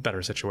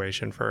better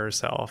situation for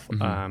herself.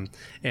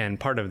 And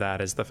part of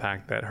that is the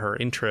fact that her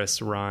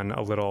interests run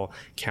a little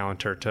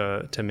counter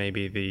to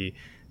maybe the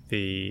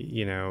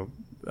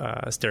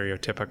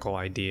stereotypical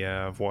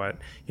idea of what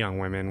young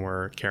women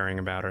were caring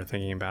about or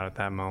thinking about at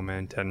that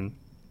moment. And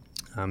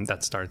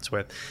that starts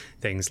with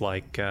things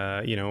like,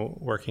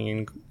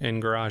 working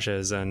in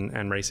garages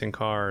and racing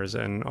cars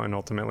and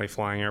ultimately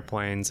flying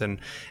airplanes and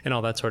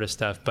all that sort of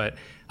stuff. But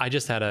I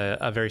just had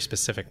a very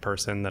specific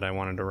person that I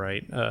wanted to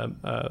write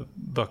a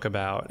book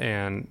about,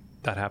 and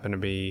that happened to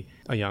be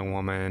a young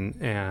woman.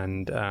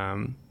 And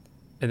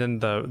then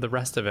the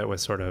rest of it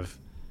was sort of,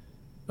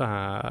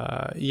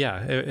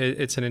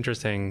 it's an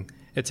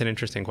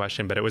interesting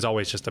question, but it was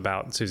always just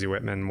about Susie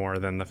Whitman more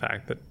than the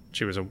fact that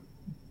she was a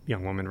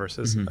young woman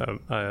versus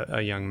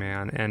a young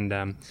man. And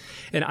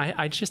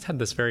I just had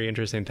this very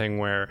interesting thing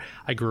where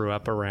I grew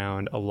up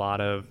around a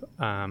lot of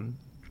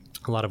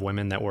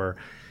women that were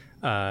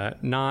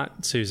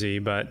not Susie,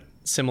 but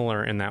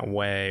similar in that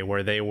way,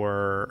 where they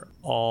were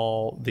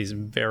all these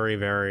very,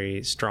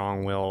 very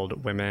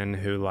strong-willed women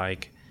who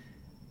like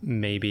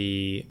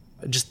maybe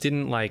just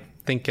didn't like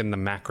think in the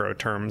macro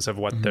terms of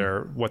what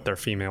their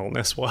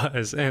femaleness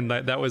was. And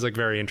that was like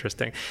very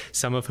interesting.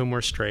 Some of whom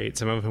were straight,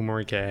 some of whom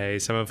were gay,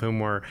 some of whom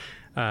were,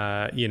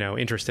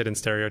 interested in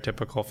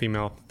stereotypical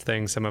female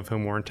things, some of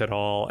whom weren't at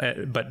all.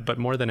 But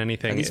more than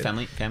anything, are these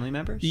family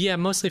members? Yeah,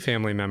 mostly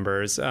family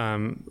members,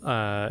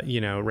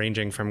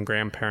 ranging from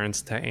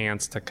grandparents to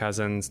aunts to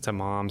cousins to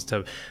moms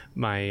to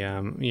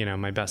my,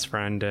 my best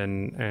friend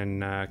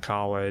in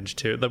college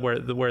to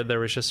where there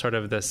was just sort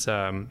of this,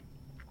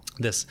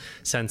 this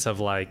sense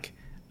of like,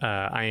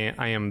 I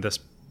am this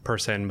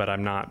person, but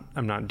I'm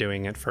not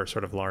doing it for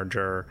sort of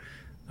larger,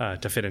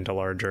 to fit into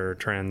larger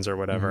trends or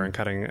whatever, and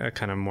cutting a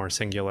kind of more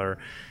singular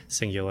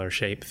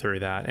shape through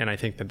that. And I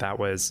think that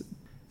was,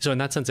 so in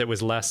that sense, it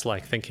was less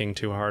like thinking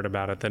too hard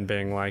about it than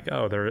being like,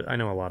 oh, I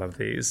know a lot of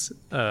these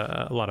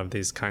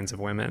kinds of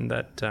women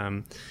that,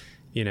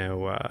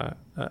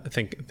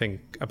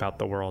 think about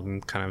the world in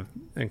kind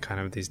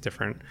of these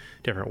different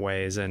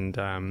ways. And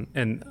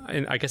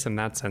I guess in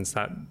that sense,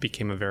 that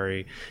became a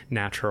very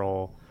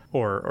natural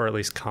or at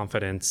least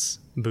confidence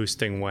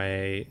boosting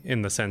way,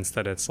 in the sense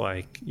that it's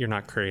like, you're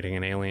not creating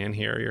an alien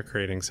here. You're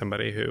creating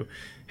somebody who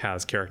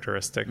has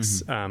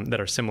characteristics,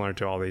 that are similar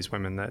to all these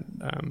women that,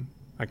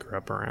 I grew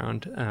up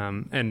around.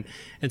 And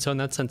so in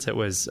that sense, it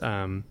was,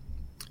 and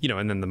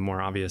then the more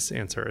obvious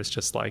answer is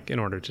just like, in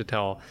order to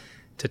tell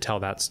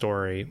that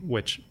story,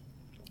 which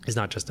is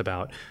not just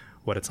about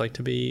what it's like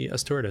to be a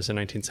stewardess in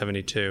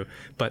 1972,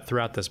 but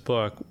throughout this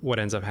book, what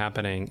ends up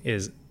happening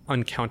is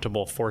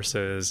uncountable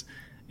forces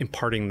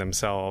imparting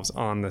themselves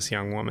on this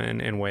young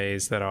woman in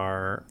ways that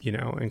are,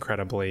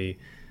 incredibly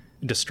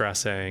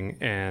distressing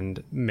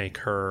and make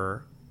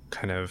her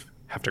kind of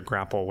have to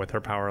grapple with her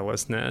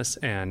powerlessness.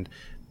 And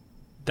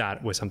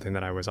that was something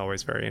that I was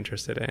always very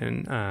interested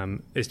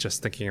in, is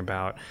just thinking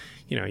about,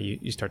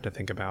 you start to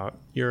think about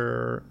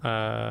your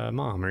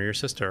mom or your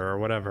sister or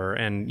whatever,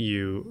 and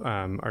you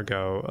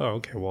go, oh,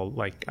 okay, well,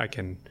 like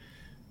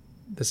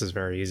this is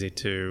very easy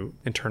to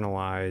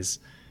internalize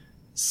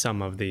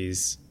some of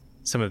these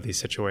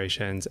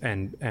situations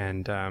and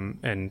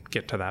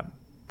get to that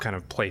kind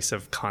of place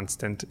of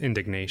constant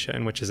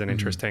indignation, which is an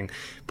interesting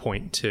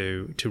point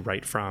to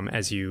write from,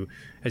 as you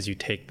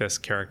take this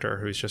character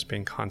who's just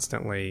being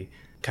constantly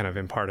kind of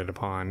imparted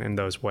upon in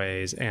those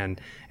ways, and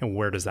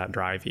where does that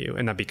drive you?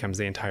 And that becomes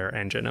the entire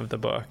engine of the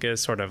book,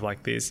 is sort of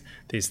like these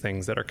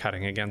things that are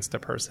cutting against a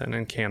person,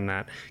 and can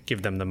that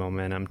give them the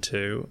momentum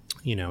to,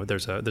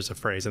 there's a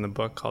phrase in the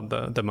book called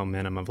the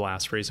momentum of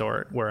last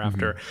resort, where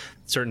after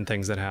certain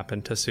things that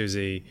happen to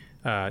Susie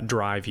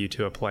drive you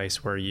to a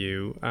place where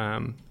you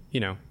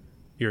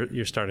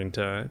you're starting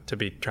to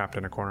be trapped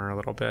in a corner a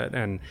little bit,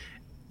 and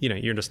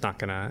you're just not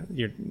gonna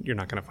you're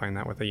not gonna find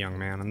that with a young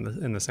man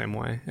in the same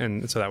way.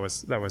 And so that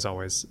was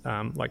always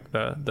like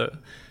the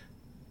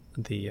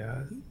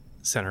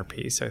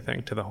centerpiece, I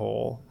think, to the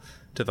whole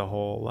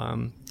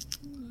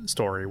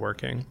story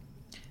working.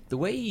 The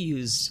way you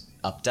use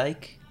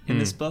Updike in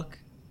this book,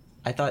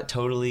 I thought it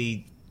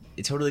totally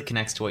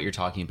connects to what you're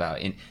talking about,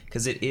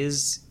 because it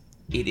is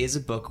a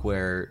book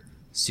where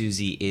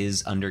Susie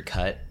is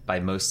undercut by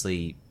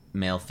mostly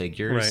male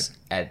figures.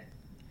 Right.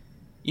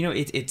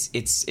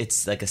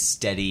 It's like a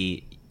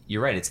steady.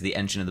 You're right. It's the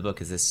engine of the book,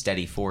 is this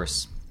steady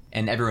force,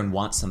 and everyone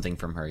wants something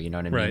from her. You know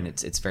what I mean?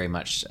 Right. It's very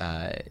much.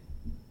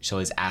 She's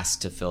always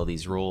asked to fill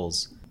these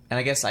roles, and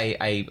I guess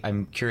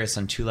I'm curious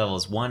on two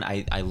levels. One,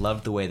 I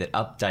loved the way that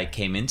Updike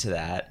came into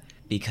that,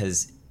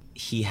 because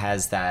he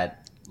has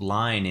that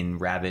line in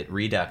Rabbit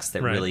Redux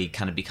that really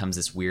kind of becomes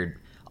this weird,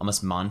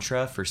 almost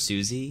mantra for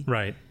Susie.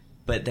 Right.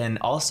 But then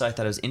also I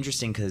thought it was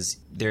interesting because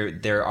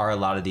there are a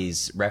lot of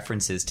these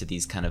references to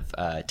these kind of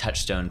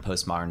touchstone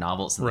postmodern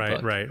novels in the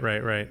book.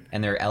 Right.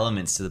 And there are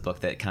elements to the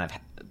book that kind of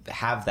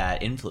have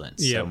that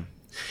influence. Yeah. So.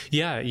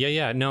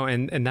 Yeah. No,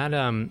 and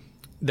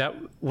that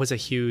was a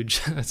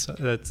huge.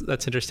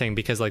 That's interesting,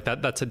 because like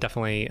that's a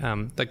definitely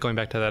like going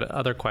back to that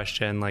other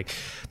question. Like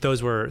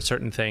those were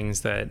certain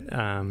things that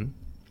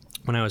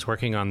when I was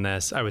working on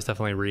this, I was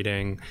definitely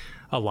reading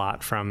a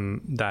lot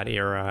from that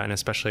era, and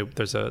especially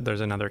there's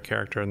another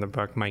character in the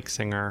book, Mike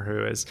Singer,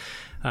 who is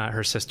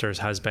her sister's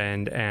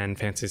husband and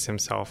fancies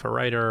himself a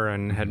writer,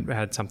 and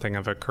had something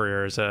of a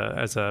career as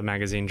a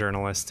magazine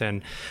journalist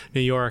in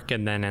New York,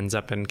 and then ends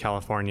up in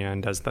California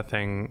and does the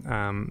thing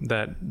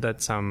that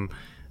some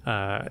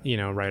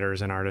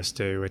writers and artists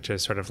do, which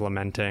is sort of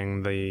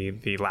lamenting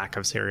the lack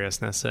of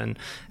seriousness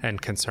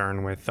and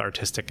concern with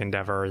artistic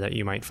endeavor that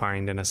you might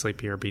find in a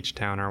sleepier beach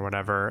town or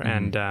whatever.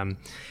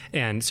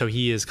 And so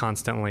he is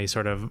constantly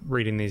sort of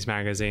reading these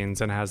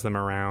magazines and has them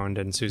around,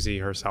 and Susie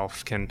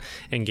herself can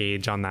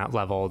engage on that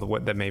level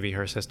that maybe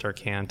her sister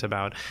can't,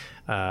 about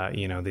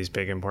these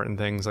big important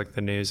things like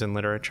the news and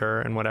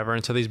literature and whatever.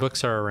 And so these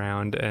books are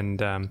around,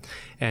 and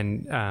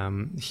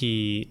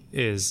he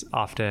is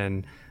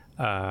often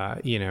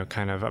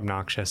kind of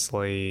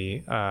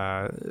obnoxiously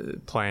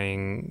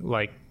playing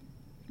like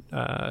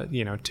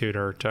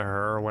tutor to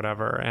her or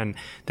whatever, and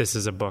this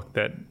is a book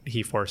that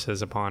he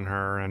forces upon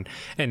her, and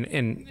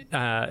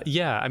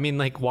I mean,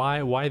 like,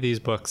 why these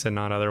books and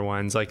not other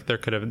ones? Like,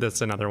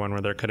 that's another one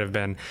where there could have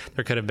been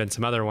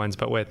some other ones,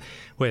 but with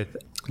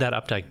that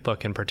Updike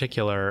book in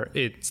particular,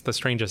 it's the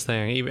strangest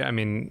thing. I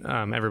mean,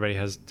 everybody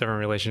has different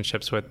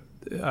relationships with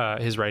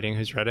his writing,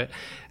 who's read it.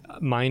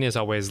 Mine is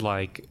always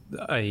like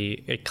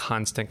a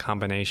constant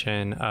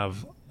combination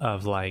of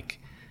like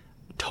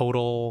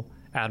total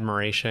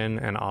admiration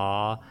and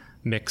awe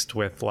mixed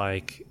with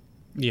like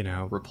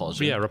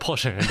repulsion. Yeah,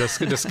 repulsion and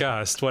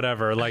disgust,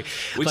 whatever. Like,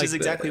 which is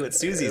exactly what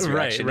Susie's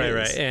reaction is.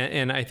 Right.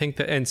 And I think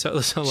that, and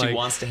so she like,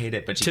 wants to hate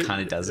it, but she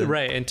kind of doesn't.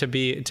 Right, and to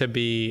be.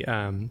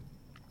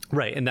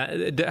 Right, and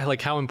that,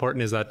 like, how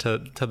important is that to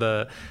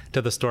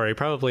the story?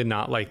 Probably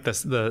not like the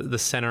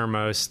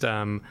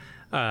centermost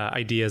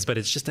ideas, but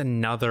it's just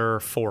another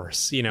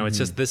force. It's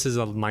just, this is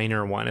a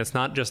minor one. It's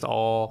not just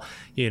all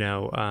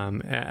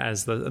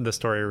as the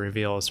story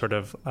reveals, sort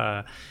of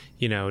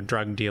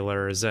drug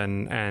dealers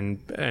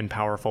and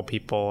powerful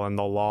people and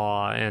the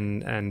law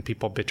and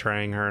people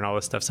betraying her and all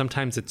this stuff.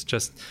 Sometimes it's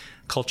just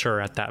culture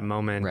at that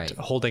moment,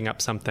 holding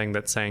up something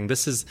that's saying,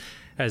 this is,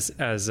 as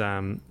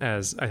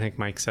I think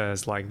Mike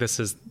says, like, this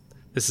is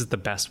the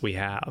best we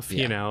have,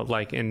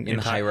 like in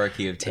the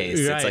hierarchy of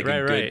taste. Right, it's like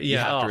a good, you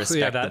have to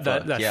respect the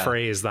book. That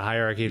phrase, the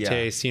hierarchy of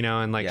taste,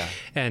 and like,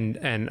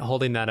 and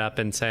holding that up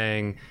and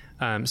saying,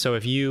 so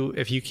if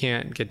you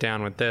can't get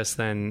down with this,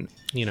 then,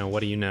 what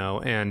do you know?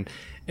 And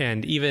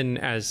even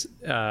as,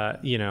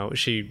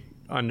 she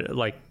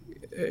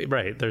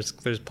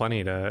there's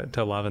plenty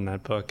to love in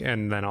that book.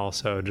 And then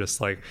also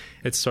just like,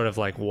 it's sort of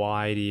like,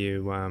 why do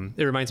you,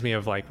 it reminds me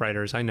of like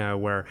writers I know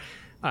where,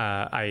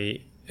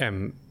 I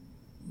am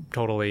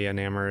totally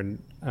enamored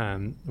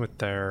with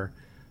their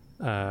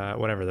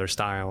their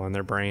style and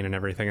their brain and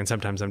everything, and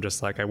sometimes I'm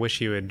just like, I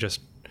wish you had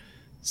just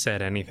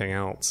said anything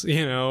else,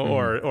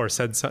 or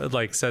said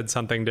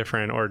something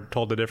different, or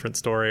told a different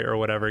story or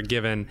whatever,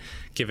 given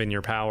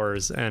your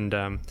powers. And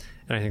I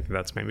think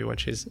that's maybe what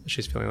she's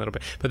feeling a little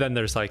bit. But then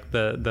there's like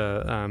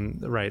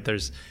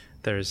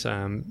there's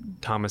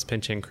Thomas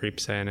Pynchon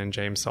creeps in, and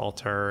James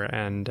Salter,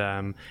 and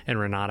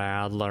Renata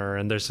Adler,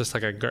 and there's just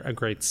like a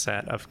great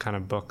set of kind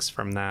of books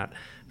from that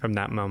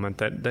moment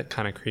that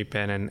kind of creep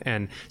in,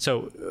 and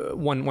so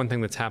one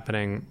thing that's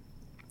happening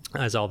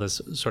as all this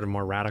sort of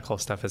more radical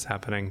stuff is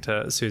happening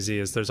to Susie,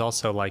 is there's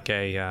also like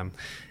a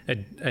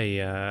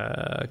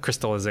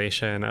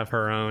crystallization of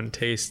her own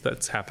taste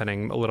that's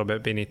happening a little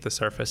bit beneath the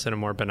surface in a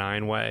more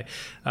benign way,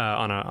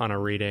 on a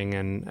reading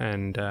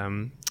and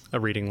a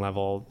reading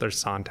level. There's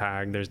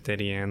Sontag, there's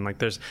Didion, like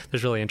there's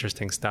really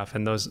interesting stuff,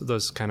 and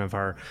those kind of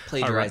are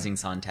plagiarizing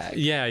Sontag.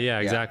 Yeah,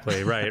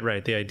 exactly.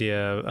 right. The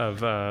idea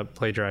of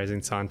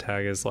plagiarizing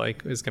Sontag is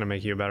going to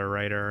make you a better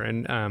writer,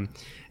 and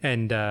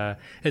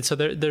so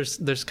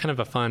there's kind of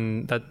a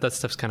fun that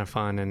stuff's kind of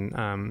fun,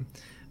 and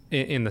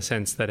in the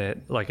sense that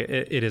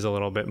it is a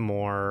little bit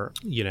more,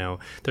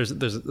 there's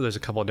a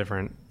couple of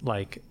different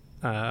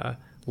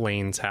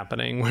lanes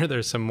happening where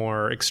there's some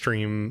more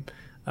extreme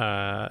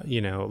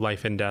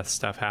life and death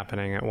stuff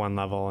happening at one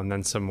level, and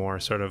then some more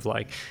sort of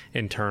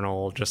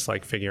internal, just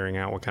figuring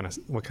out what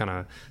kind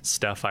of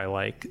stuff I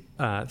like,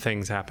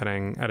 things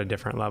happening at a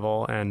different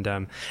level. And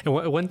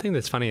one thing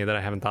that's funny that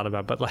I haven't thought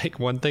about, but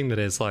one thing that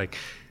is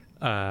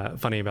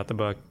funny about the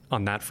book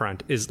on that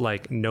front is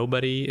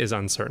nobody is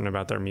uncertain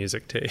about their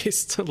music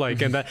taste.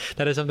 And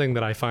that is something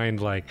that I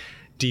find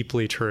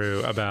deeply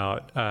true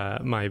about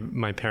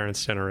my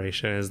parents'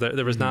 generation, is that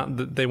there was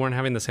not, they weren't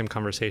having the same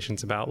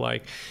conversations about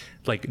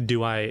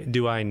do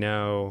I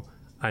know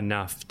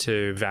enough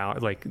to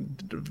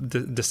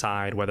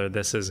decide whether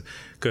this is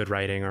good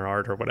writing or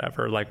art or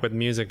whatever. With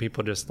music,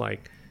 people just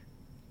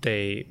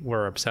they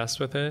were obsessed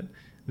with it.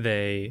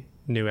 They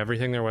knew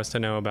everything there was to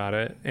know about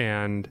it,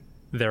 and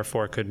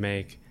therefore could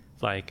make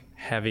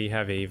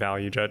heavy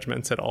value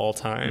judgments at all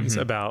times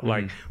about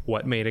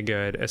what made a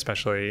good,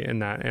 especially in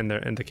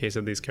the case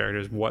of these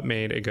characters, what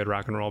made a good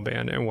rock and roll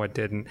band and what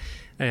didn't.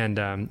 And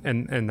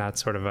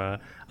that's sort of a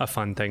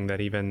fun thing,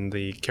 that even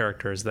the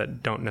characters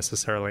that don't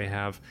necessarily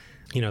have,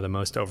 the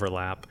most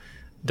overlap,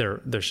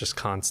 there's just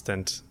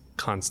constant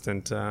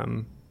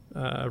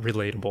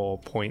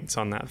relatable points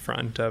on that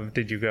front of,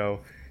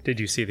 did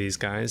you see these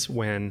guys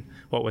when,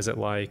 what was it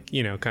like,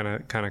 kind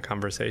of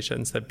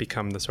conversations that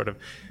become the sort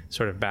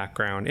of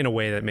background in a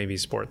way that maybe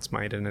sports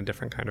might in a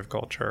different kind of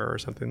culture or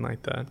something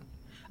like that.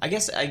 I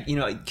guess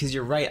because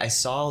you're right. I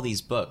saw all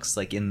these books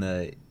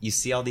you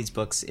see all these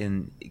books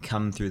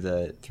come through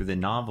the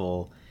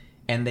novel,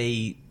 and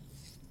they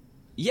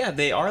are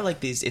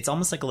these. It's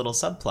almost like a little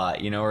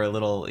subplot, or a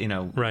little,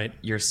 right.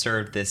 You're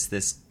served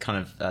this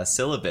kind of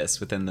syllabus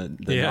within the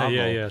novel.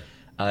 Yeah.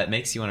 It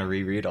makes you want to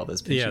reread all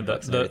those Pynchon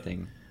books and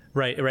everything.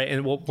 Right.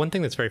 And one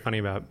thing that's very funny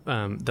about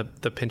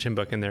the Pynchon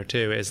book in there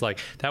too is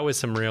that was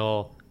some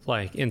real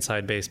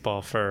inside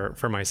baseball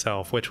for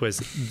myself, which was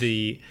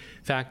the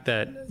fact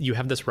that you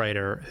have this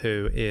writer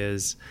who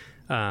is,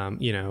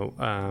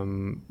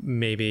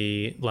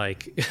 maybe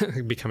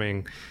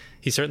becoming.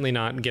 He's certainly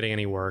not getting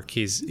any work.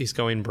 He's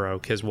going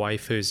broke. His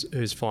wife,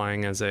 who's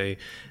flying as a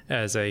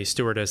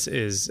stewardess,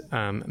 is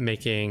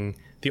making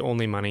the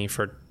only money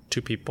for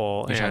two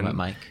people. You're talking about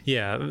Mike?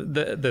 Yeah,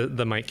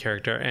 the Mike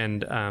character,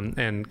 and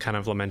kind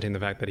of lamenting the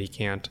fact that he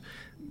can't,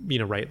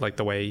 write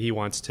the way he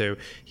wants to.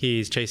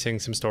 He's chasing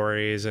some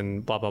stories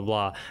and blah blah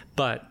blah.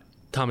 But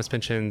Thomas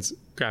Pynchon's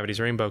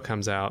Gravity's Rainbow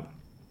comes out,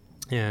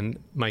 and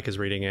Mike is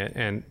reading it,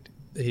 and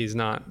he's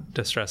not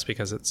distressed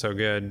because it's so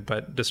good,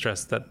 but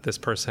distressed that this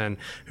person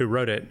who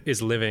wrote it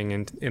is living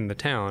in the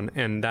town,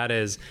 and that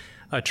is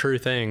a true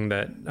thing,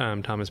 that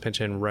Thomas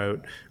Pynchon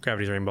wrote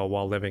Gravity's Rainbow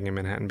while living in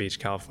Manhattan Beach,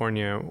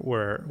 California,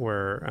 where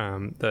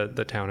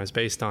the town is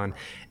based on.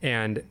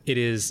 And it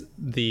is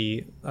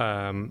the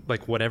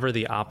whatever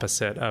the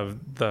opposite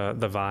of the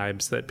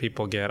vibes that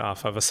people get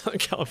off of a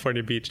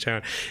California beach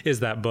town is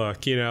that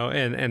book,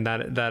 and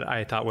that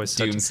I thought was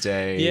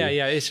doomsday.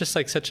 Yeah, it's just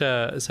such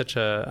a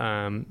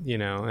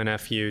an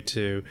FU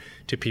to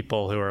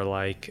people who are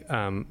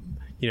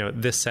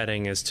this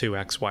setting is too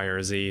X, Y,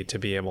 or Z to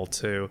be able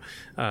to,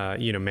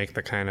 make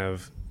the kind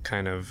of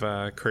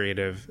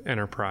creative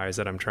enterprise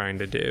that I'm trying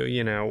to do,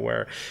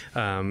 where,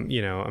 I'm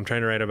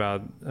trying to write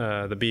about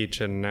the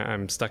beach, and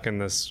I'm stuck in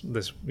this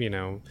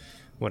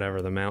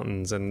whatever, the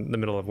mountains in the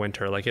middle of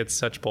winter. It's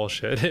such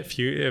bullshit.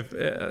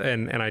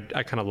 And I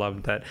kind of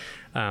loved that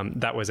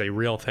that was a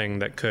real thing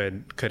that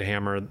could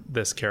hammer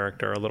this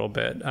character a little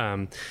bit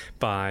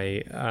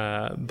by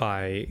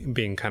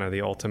being kind of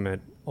the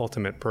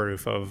ultimate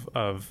proof of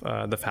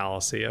the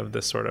fallacy of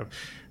this sort of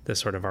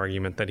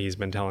argument that he's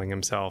been telling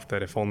himself,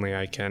 that if only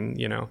I can,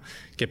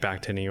 get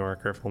back to New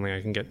York, or if only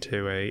I can get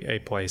to a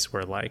place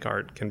where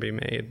art can be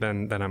made,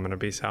 then I'm going to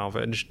be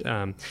salvaged.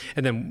 And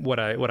then what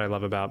I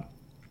love about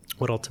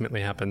what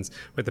ultimately happens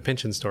with the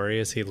Pynchon story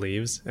is he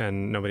leaves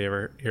and nobody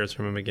ever hears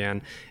from him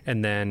again.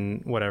 And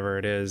then whatever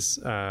it is,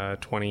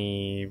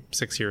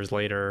 36 years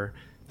later,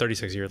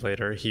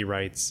 he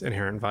writes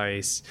Inherent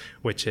Vice,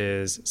 which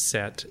is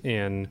set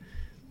in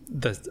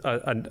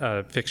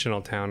a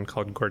fictional town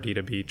called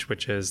Gordita Beach,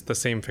 which is the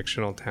same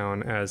fictional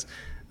town as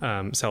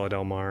Sela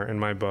Del Mar in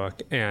my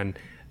book. And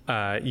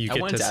you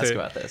get to see, ask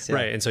about this, yeah.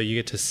 Right? And so you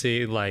get to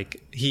see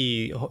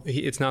he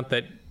it's not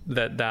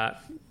that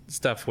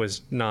stuff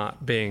was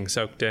not being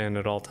soaked in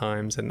at all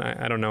times. And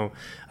I don't know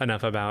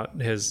enough about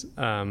his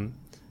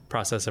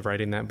process of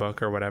writing that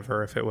book or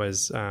whatever, if it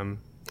was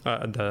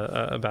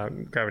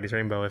about Gravity's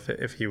Rainbow,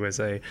 if he was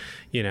a,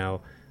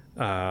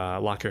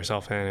 lock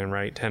yourself in and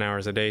write 10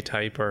 hours a day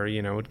type, or,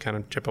 would kind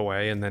of chip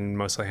away and then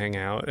mostly hang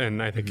out.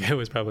 And I think it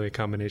was probably a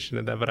combination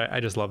of that, but I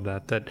just love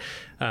that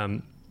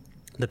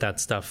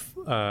stuff,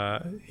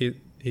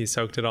 he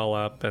soaked it all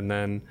up. And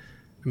then,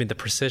 the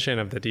precision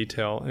of the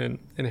detail in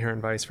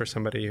Inherent Vice for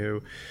somebody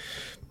who,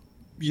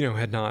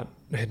 had not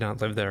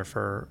lived there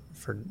for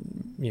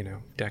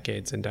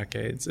decades and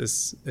decades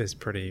is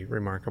pretty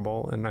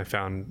remarkable. And I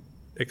found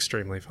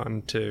extremely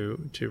fun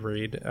to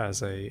read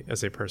as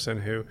a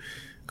person who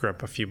grew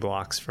up a few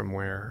blocks from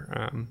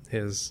where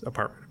his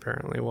apartment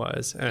apparently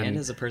was, and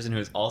as a person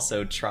who's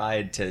also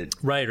tried to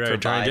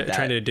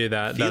trying to do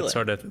that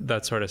sort of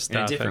stuff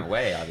in a different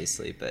way,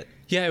 obviously. But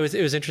yeah, it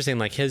was interesting.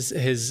 Like his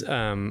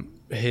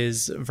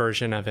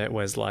version of it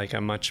was like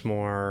a much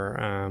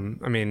more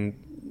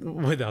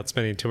without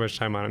spending too much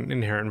time on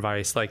Inherent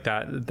Vice, like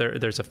that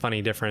there's a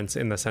funny difference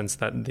in the sense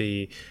that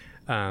the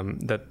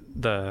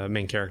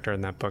main character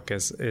in that book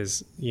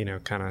is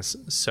kind of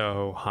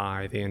so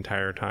high the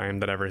entire time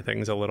that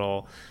everything's a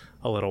little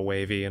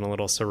wavy and a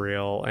little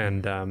surreal,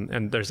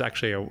 and there's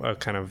actually a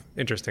kind of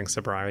interesting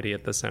sobriety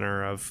at the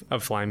center of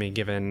Fly Me,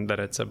 given that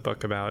it's a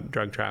book about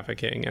drug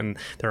trafficking, and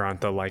there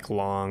aren't the like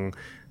long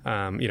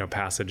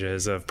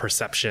passages of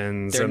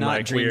perceptions. They're and not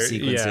like dream weird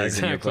sequences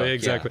in your book.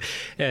 Exactly.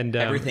 Yeah. And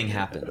everything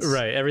happens.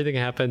 Right. Everything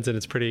happens, and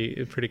it's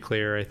pretty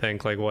clear, I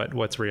think, like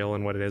what's real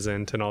and what it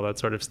isn't, and all that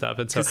sort of stuff.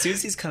 And so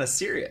Susie's kind of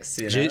serious.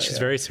 She's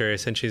very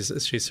serious, and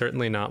she's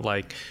certainly not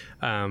like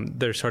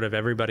there's sort of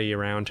everybody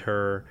around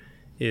her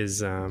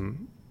is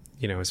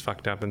is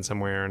fucked up in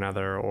some way or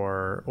another,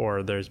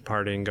 or there's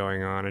partying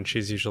going on, and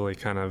she's usually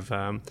kind of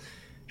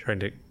trying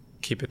to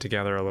keep it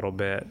together a little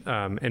bit.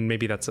 And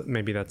maybe that's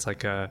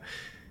like a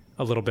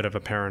little bit of a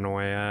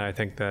paranoia. I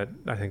think that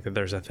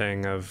there's a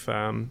thing of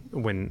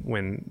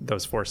when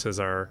those forces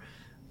are,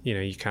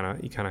 you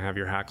kind of have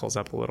your hackles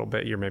up a little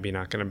bit. You're maybe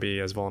not going to be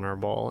as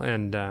vulnerable,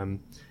 and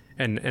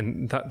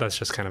that's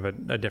just kind of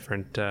a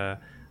different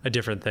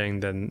thing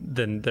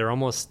than they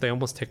almost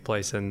take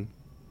place in.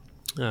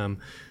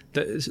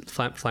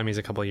 Fly Me's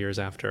a couple of years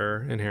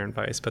after Inherent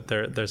Vice, but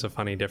there's a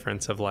funny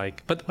difference of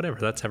like, but whatever,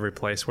 that's every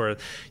place where,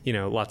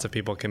 lots of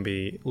people can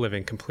be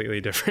living completely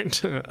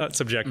different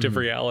subjective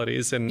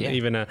realities, and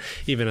even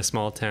a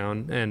small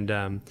town.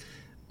 And,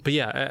 but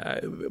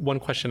yeah,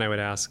 one question I would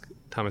ask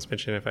Thomas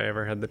Pynchon, if I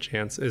ever had the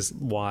chance, is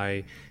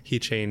why he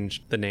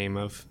changed the name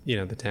of,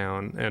 the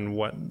town, and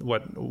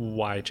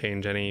why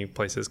change any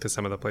places? Cause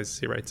some of the places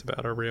he writes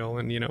about are real,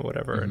 and,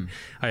 whatever. And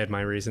I had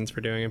my reasons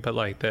for doing it, but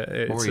like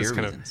it's just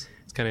kind of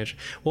interesting.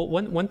 Well,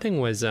 one thing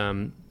was,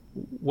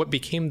 what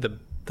became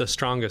the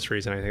strongest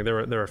reason, I think there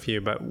were a few,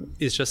 but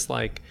it's just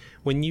like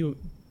when you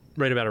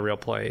write about a real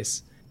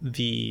place,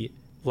 the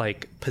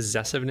like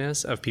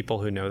possessiveness of people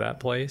who know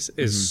that place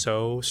is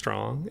so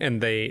strong,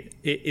 and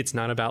it's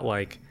not about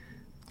like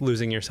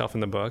losing yourself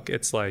in the book.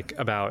 It's like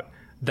about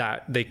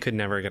that they could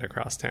never get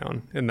across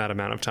town in that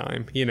amount of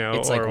time,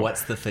 It's like,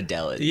 what's the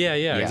fidelity?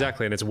 Yeah,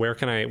 exactly. And it's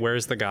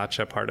where's the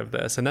gotcha part of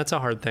this? And that's a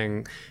hard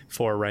thing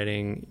for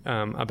writing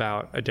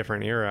about a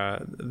different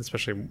era,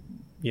 especially,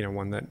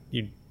 one that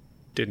you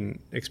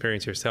didn't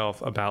experience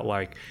yourself, about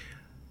like,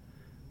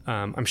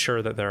 I'm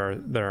sure that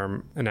there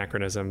are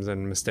anachronisms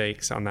and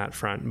mistakes on that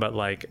front, but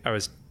like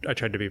I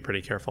tried to be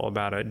pretty careful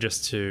about it,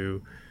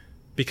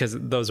 because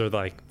those are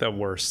like the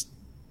worst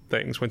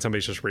things when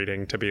somebody's just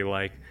reading, to be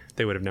like,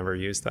 they would have never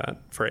used that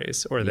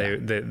phrase, or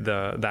that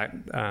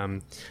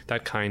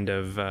kind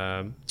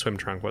of swim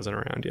trunk wasn't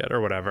around yet,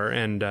 or whatever.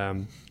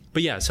 And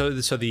but yeah, so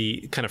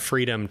the kind of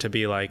freedom to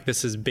be like,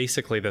 this is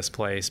basically this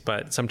place,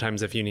 but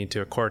sometimes if you need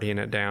to accordion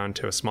it down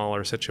to a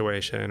smaller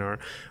situation, or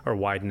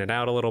widen it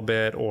out a little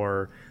bit,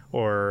 or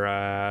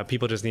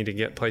people just need to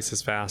get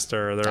places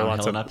faster. There are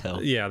lots of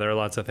uphill. Yeah, there are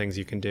lots of things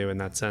you can do in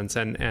that sense.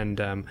 And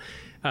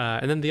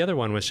then the other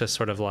one was just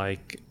sort of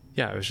like,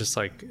 yeah, it was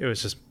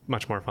just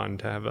much more fun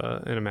to have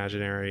an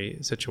imaginary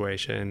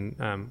situation,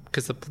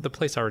 because the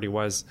place already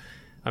was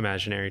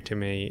imaginary to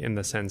me, in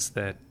the sense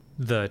that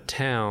the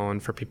town,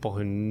 for people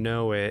who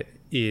know it,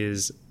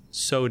 is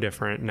so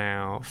different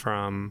now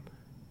from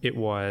it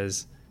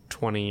was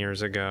 20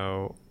 years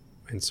ago,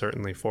 and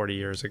certainly 40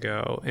 years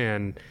ago.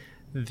 And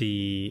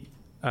the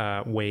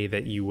way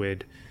that you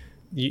would,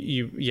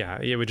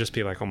 it would just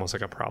be like almost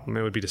like a problem.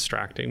 It would be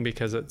distracting,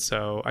 because it's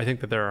so, I think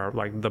that there are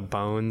like the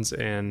bones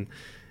in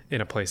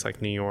a place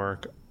like New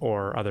York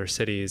or other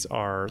cities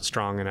are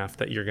strong enough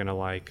that you're going to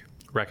like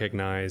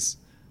recognize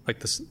like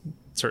this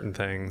certain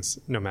things,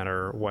 no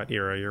matter what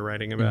era you're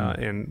writing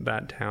about. In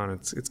that town,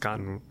 it's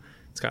gotten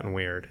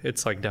weird.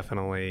 It's like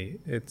definitely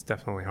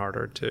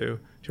harder to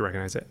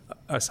recognize it,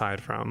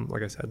 aside from,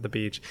 like I said, the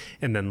beach,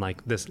 and then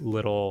like this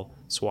little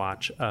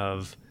swatch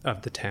of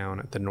the town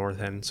at the north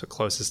end, so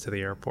closest to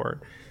the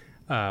airport,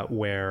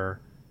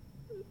 where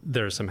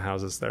there's some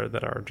houses there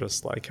that are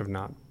just like have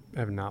not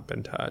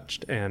been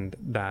touched. And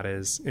that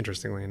is,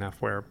 interestingly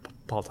enough, where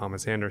Paul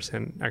Thomas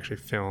Anderson actually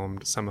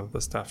filmed some of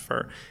the stuff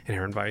for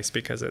Inherent Vice,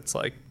 because it's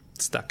like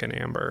stuck in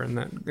amber in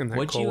that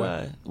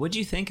What'd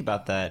you think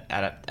about that?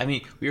 I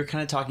mean, we were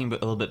kind of talking a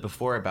little bit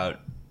before about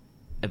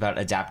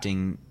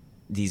adapting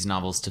these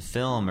novels to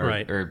film,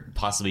 or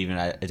possibly even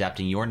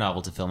adapting your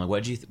novel to film.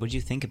 What'd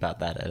you think about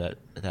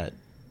that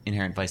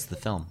Inherent Vice of the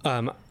film?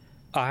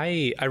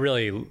 I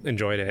really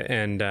enjoyed it,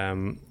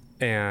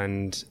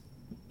 and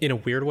in a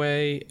weird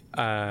way,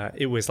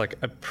 it was like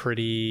a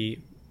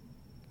pretty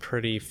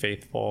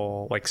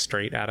faithful, like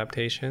straight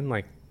adaptation,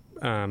 like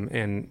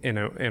and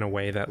in a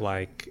way that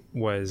like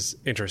was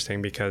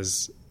interesting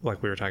because,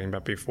 like we were talking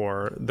about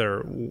before,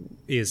 there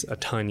is a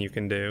ton you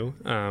can do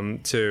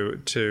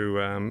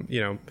to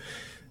you know,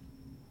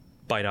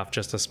 bite off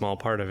just a small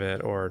part of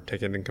it or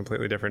take it in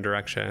completely different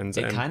directions.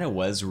 It kind of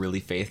was really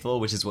faithful,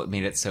 which is what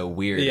made it so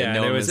weird. Yeah,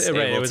 no it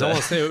was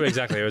almost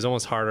exactly. It was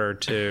almost harder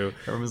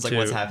everyone's like,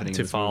 what's happening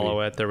to follow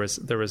movie? It.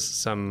 There was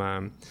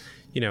some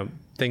you know,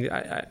 thing.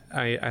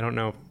 I don't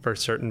know for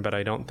certain, but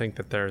I don't think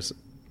that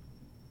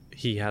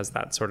he has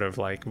that sort of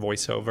like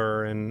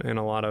voiceover in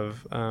a lot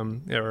of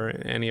or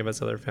any of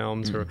his other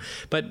films.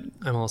 But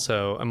I'm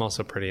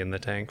also pretty in the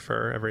tank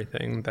for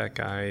everything that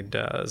guy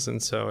does,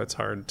 and so it's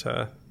hard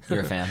to.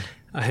 You're a fan.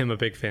 I am a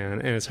big fan,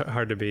 and it's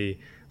hard to be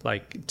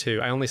like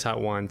I only saw it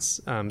once,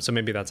 so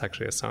maybe that's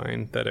actually a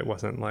sign that it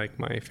wasn't like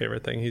my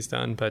favorite thing he's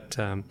done. But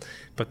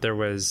there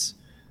was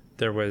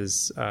a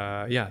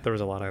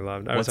lot I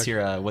loved. What's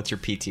your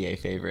PTA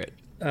favorite?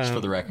 Just for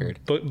the record,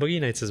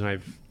 Boogie Nights is my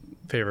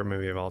favorite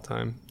movie of all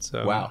time.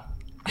 So wow.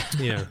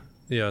 yeah,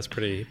 that's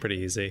pretty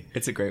easy.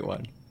 It's a great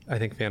one. I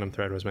think Phantom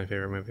Thread was my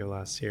favorite movie of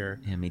last year.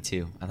 Yeah, me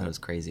too. I thought it was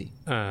crazy.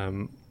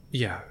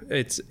 Yeah,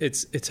 it's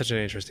such an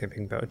interesting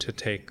thing though to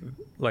take.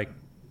 Like,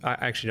 I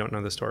actually don't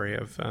know the story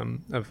of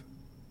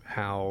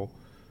how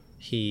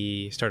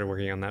he started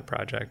working on that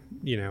project.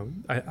 You know,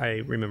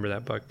 I remember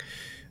that book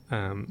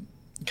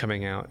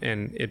coming out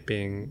and it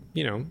being,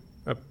 you know,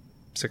 a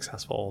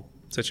successful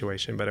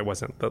situation, but it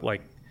wasn't that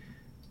like,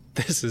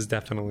 this is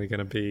definitely going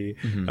to be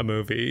a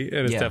movie,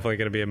 and it's definitely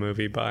going to be a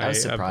movie by. I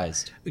was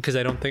surprised because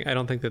I don't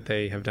think that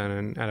they have done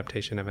an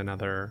adaptation of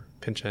another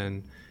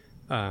Pynchon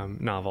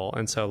novel,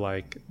 and so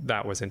like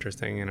that was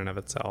interesting in and of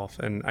itself.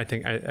 And I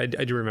think I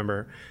do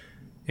remember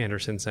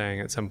Anderson saying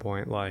at some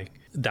point like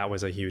that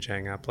was a huge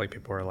hang up. Like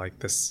people were like,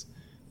 this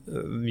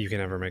you can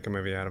never make a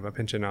movie out of a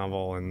Pynchon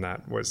novel, and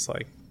that was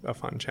like a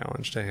fun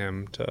challenge to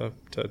him to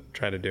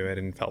try to do it,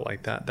 and felt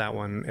like that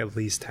one at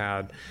least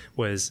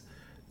was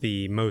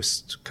the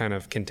most kind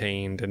of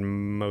contained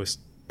and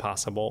most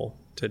possible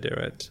to do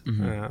it,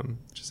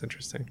 which is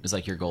interesting. It was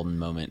like your golden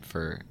moment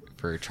for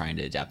trying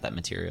to adapt that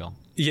material.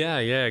 Yeah,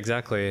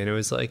 exactly. And it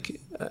was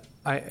like,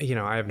 I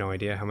have no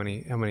idea how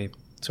many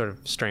sort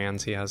of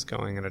strands he has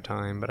going at a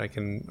time, but I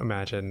can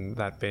imagine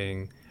that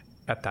being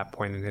at that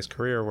point in his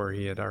career where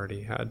he had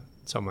already had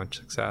so much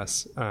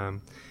success,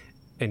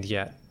 and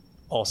yet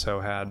also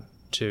had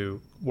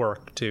to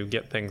work to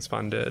get things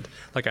funded.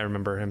 Like I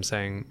remember him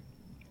saying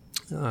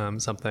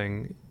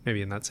something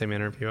maybe in that same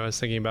interview I was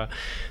thinking about,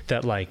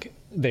 that like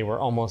they were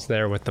almost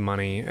there with the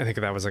money. I think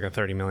that was like a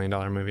 $30 million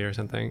movie or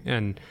something,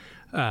 and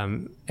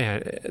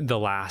the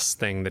last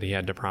thing that he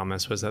had to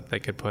promise was that they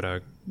could put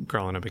a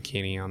girl in a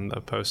bikini on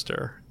the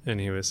poster, and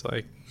he was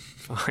like,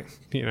 fine,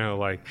 you know,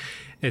 like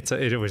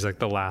it was like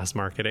the last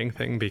marketing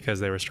thing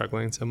because they were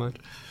struggling so much.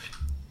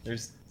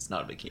 It's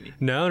not a bikini.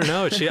 No.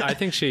 I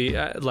think she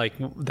like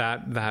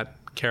that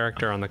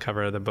character on the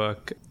cover of the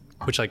book,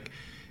 which like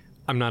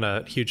I'm not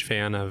a huge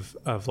fan of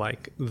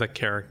like the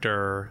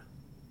character,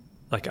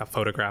 like a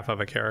photograph of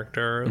a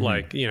character,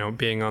 like, you know,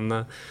 being on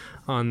the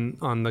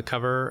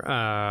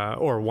cover,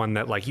 or one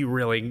that like you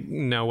really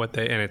know and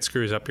it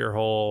screws up your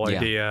whole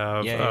idea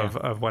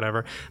of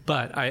whatever.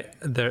 But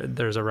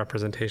there's a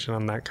representation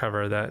on that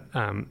cover that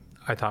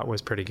I thought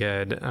was pretty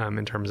good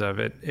in terms of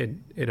it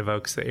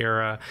evokes the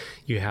era.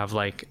 You have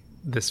like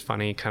this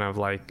funny kind of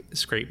like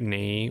scraped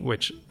knee,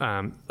 which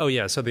so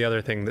the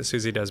other thing that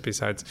Susie does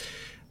besides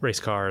race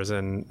cars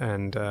and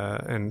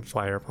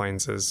fly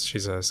airplanes is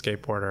she's a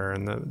skateboarder,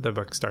 and the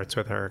book starts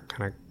with her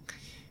kind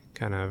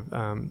of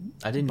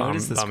I didn't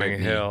notice this bumming a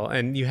hill,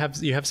 and you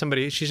have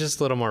somebody, she's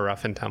just a little more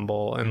rough and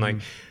tumble, and like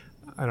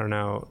I don't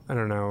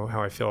know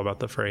how I feel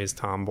about the phrase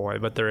tomboy,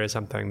 but there is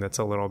something that's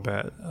a little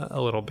bit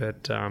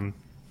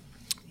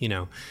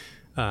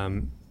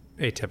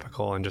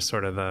atypical, and just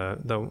sort of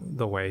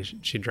the way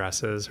she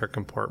dresses, her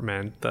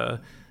comportment, the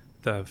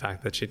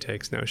fact that she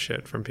takes no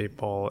shit from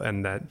people,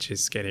 and that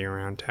she's skating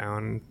around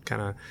town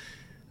kind of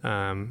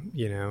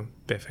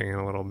biffing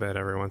a little bit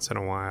every once in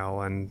a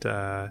while, and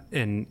that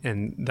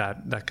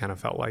kind of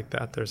felt like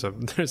that. There's a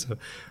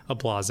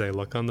blasé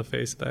look on the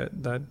face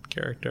that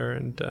character,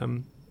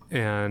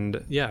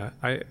 and yeah,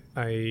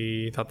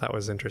 I thought that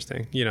was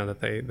interesting,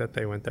 that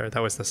they went there.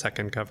 That was the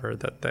second cover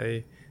that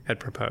they had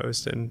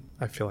proposed, and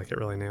I feel like it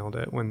really nailed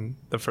it, when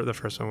the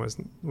first one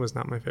was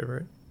not my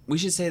favorite. We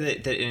should say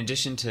that in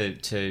addition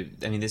to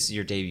I mean, this is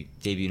your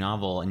debut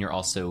novel, and you're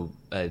also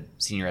a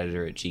senior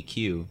editor at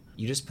GQ.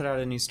 You just put out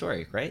a new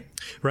story, right?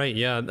 Right,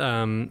 yeah.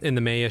 In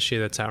the May issue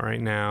that's out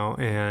right now,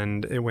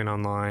 and it went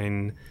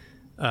online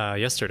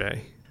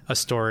yesterday. a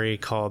story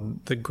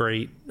called The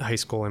Great High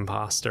School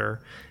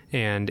Imposter.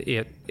 And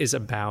it is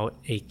about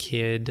a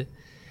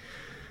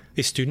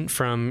student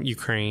from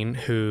Ukraine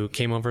who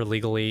came over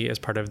legally as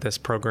part of this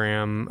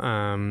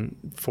program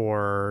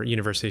for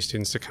university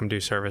students to come do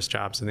service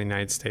jobs in the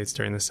United States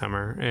during the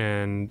summer.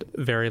 And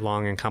very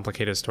long and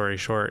complicated story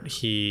short,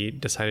 he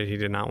decided he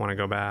did not want to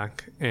go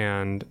back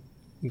and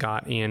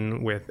got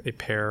in with a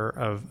pair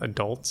of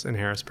adults in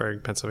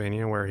Harrisburg,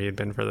 Pennsylvania, where he had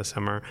been for the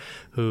summer,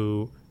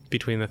 who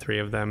between the three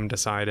of them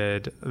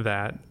decided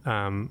that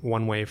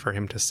one way for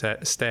him to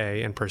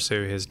stay and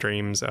pursue his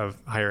dreams of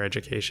higher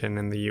education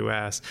in the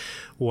U.S.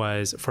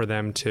 was for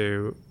them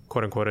to,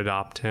 quote unquote,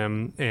 adopt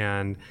him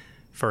and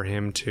for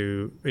him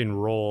to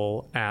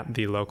enroll at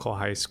the local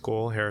high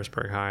school,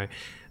 Harrisburg High,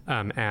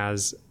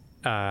 as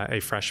a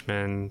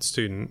freshman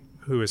student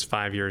who is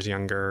 5 years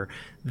younger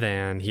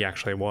than he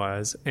actually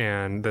was.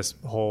 And this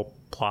whole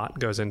plot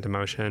goes into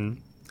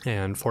motion.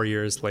 And 4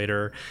 years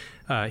later,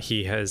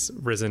 he has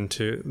risen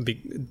to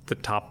the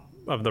top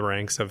of the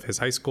ranks of his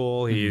high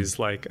school. Mm-hmm. He's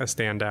like a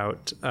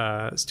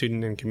standout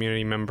student and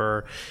community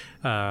member,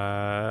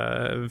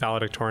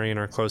 valedictorian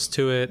or close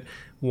to it,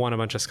 won a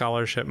bunch of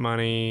scholarship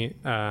money,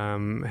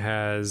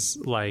 has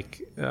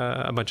like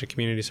a bunch of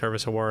community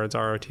service awards,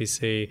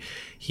 ROTC.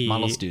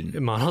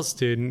 Model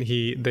student.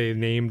 They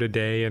named a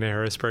day in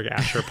Harrisburg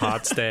Asher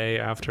Potts Day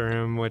after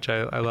him, which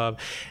I love.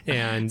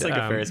 And it's like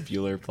a Ferris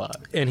Bueller plot.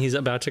 And he's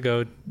about to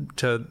go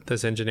to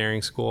this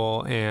engineering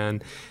school.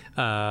 And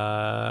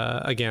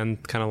again,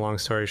 kind of long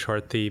story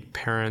short, the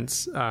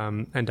parents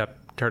end up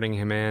turning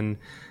him in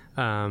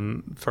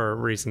for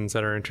reasons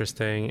that are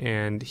interesting,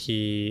 and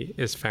he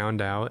is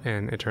found out,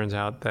 and it turns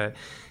out that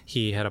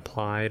he had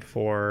applied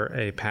for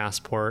a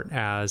passport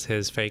as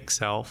his fake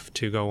self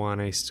to go on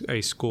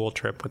a school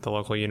trip with the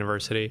local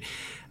university,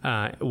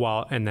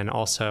 and then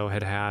also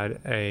had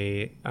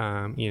a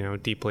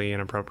deeply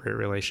inappropriate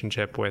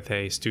relationship with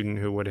a student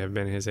who would have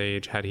been his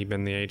age had he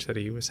been the age that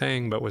he was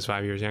saying, but was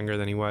 5 years younger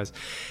than he was,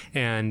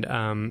 and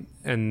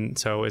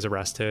so is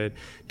arrested,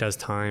 does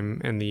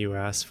time in the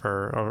U.S.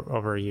 for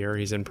over a year.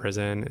 He's in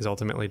prison, is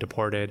ultimately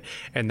deported,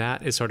 and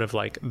that is sort of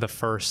like the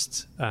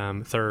first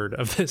third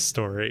of this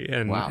story.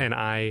 And wow. And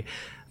I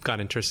got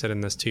interested in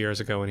this 2 years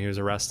ago when he was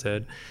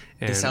arrested.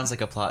 And this sounds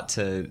like a plot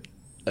to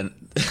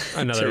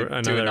another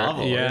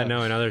novel.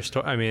 Another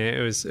story. I mean,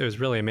 it was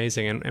really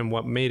amazing. And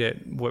what made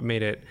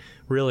it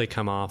really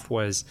come off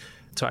was,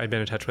 so I'd been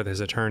in touch with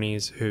his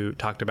attorneys who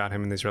talked about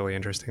him in these really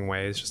interesting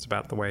ways, just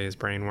about the way his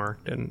brain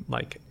worked. And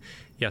like,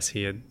 yes,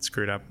 he had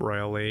screwed up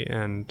royally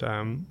and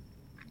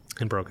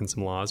broken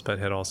some laws, but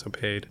had also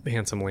paid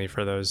handsomely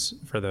for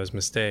those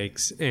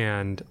mistakes.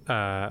 And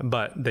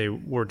but they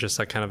were just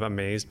like kind of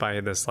amazed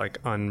by this like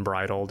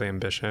unbridled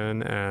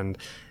ambition and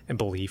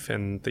belief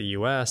in the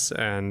U.S.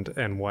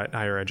 and what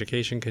higher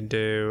education could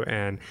do,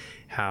 and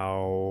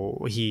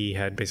how he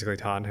had basically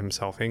taught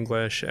himself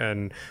English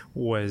and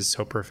was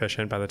so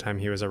proficient by the time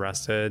he was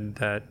arrested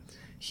that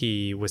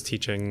he was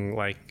teaching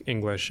like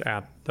English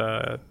at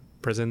the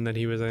prison that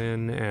he was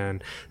in.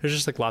 And there's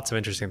just like lots of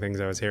interesting things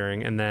I was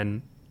hearing. And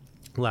then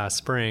last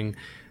spring,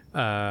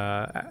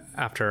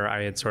 after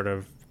I had sort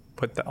of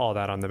put all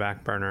that on the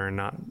back burner and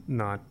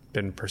not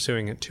been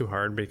pursuing it too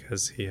hard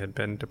because he had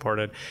been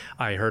deported,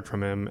 I heard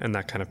from him, and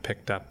that kind of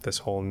picked up this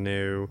whole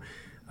new,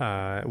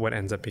 what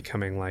ends up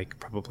becoming like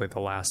probably the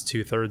last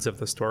 2/3 of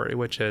the story,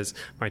 which is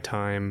my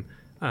time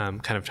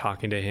kind of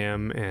talking to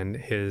him and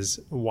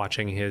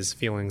watching his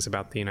feelings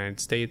about the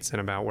United States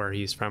and about where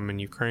he's from in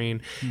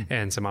Ukraine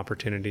and some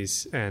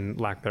opportunities and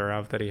lack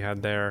thereof that he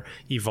had there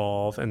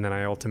evolve. And then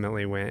I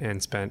ultimately went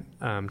and spent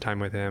time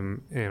with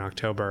him in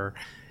October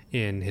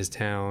in his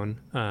town,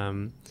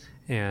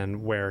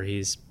 and where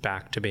he's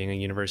back to being a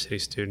university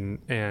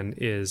student and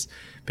is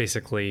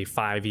basically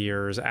 5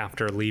 years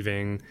after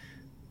leaving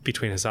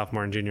between his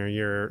sophomore and junior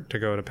year to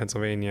go to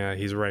Pennsylvania.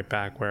 He's right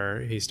back where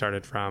he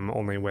started from,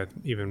 only with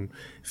even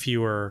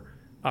fewer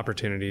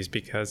opportunities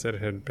because it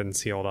had been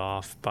sealed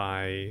off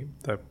by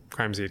the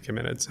crimes he had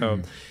committed. So,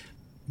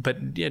 but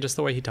yeah, just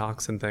the way he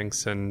talks and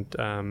thinks, and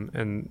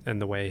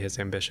the way his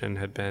ambition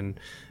had been,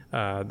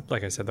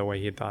 like I said, the way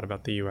he had thought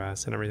about the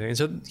U.S. and everything. And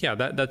so, yeah,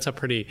 that's a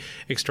pretty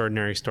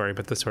extraordinary story.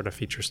 But the sort of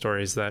feature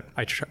stories that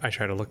I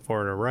try to look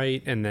for to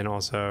write, and then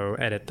also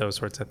edit those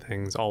sorts of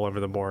things all over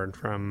the board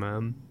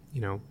from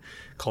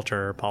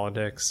culture,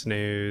 politics,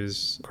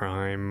 news,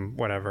 crime,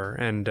 whatever.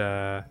 And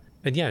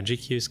yeah,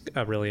 GQ's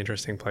a really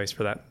interesting place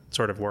for that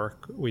sort of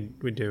work. We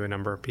do a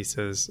number of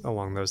pieces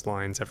along those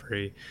lines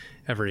every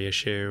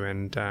issue,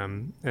 and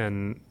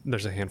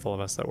there's a handful of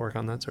us that work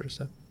on that sort of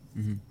stuff.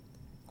 Mm-hmm.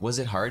 Was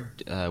it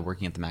hard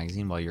working at the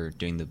magazine while you're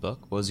doing the book?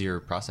 What was your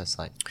process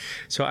like?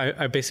 So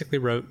I basically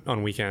wrote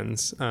on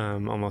weekends,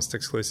 almost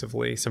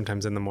exclusively,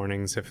 sometimes in the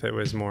mornings if it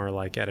was more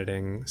like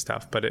editing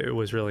stuff, but it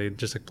was really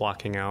just like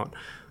blocking out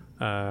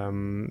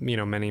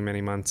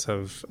many months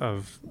of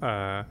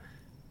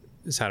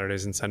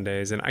Saturdays and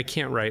Sundays, and I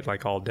can't write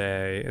like all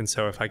day. And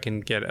so if I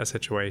can get a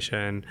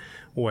situation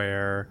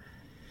where,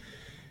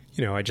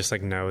 I just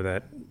like know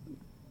that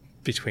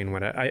between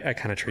what I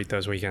kind of treat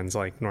those weekends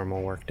like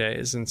normal work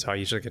days. And so I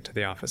usually get to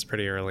the office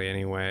pretty early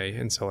anyway.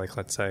 And so like,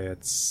 let's say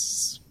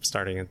it's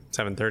starting at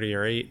 7:30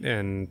 or 8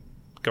 and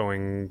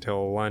going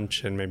till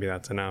lunch, and maybe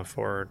that's enough,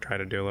 or try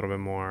to do a little bit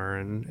more.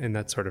 And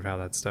that's sort of how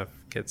that stuff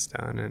gets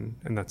done.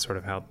 And that's sort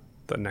of how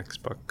the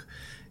next book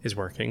is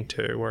working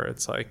too, where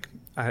it's like,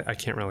 I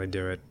can't really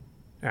do it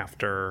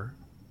after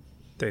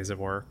days of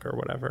work or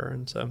whatever.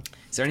 And so,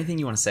 is there anything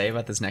you want to say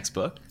about this next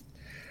book?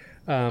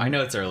 I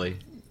know it's early.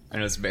 I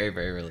know it's very,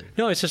 very early.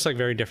 No, it's just like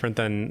very different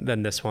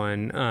than this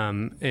one,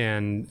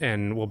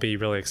 and will be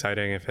really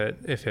exciting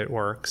if it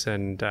works.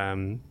 And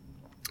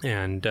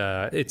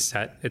it's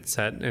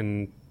set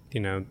in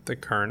the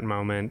current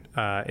moment.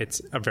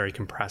 It's a very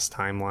compressed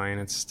timeline.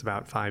 It's just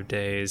about 5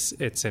 days.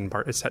 It's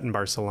set in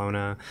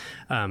Barcelona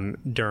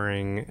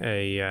during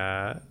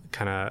a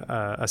kind of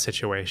a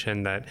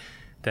situation that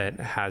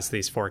has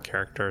these 4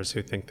 characters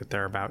who think that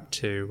they're about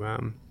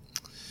to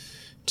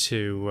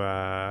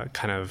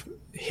kind of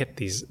hit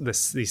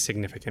these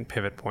significant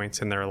pivot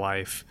points in their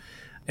life,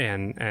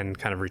 and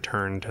kind of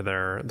return to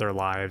their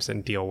lives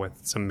and deal with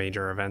some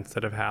major events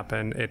that have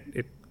happened.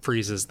 It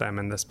freezes them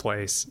in this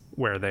place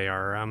where they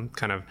are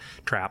kind of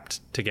trapped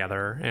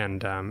together,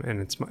 and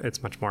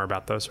it's much more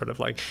about those sort of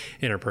like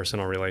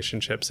interpersonal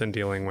relationships and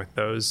dealing with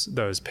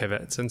those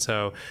pivots. And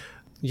so,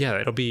 yeah,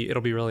 it'll be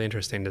really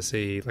interesting to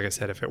see, like I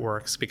said, if it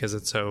works, because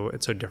it's so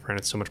different.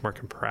 It's so much more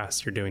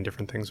compressed. You're doing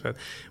different things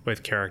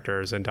with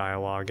characters and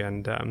dialogue,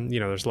 and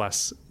there's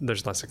less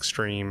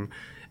extreme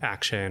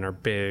action or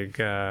big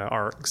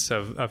arcs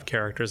of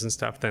characters and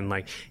stuff than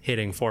like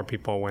hitting 4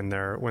 people when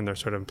they're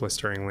sort of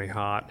blisteringly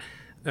hot.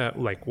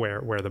 Like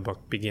where the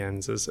book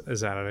begins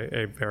is at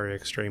a very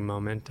extreme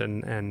moment,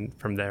 and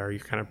from there you're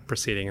kind of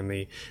proceeding in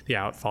the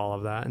outfall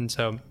of that. And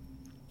so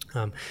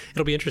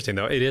it'll be interesting,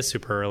 though. It is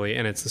super early,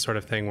 and it's the sort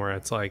of thing where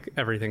it's like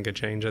everything could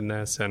change in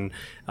this. And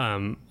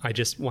I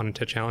just wanted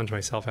to challenge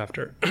myself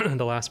after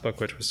the last book,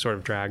 which was sort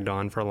of dragged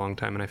on for a long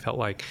time, and I felt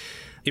like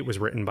it was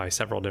written by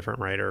several different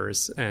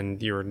writers,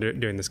 and you were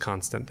doing this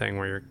constant thing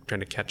where you're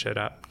trying to catch it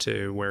up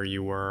to where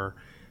you were.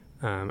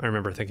 I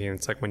remember thinking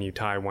it's like when you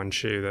tie one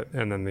shoe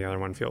and then the other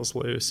one feels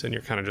loose, and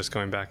you're kind of just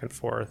going back and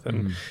forth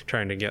and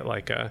trying to get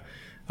like a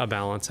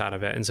balance out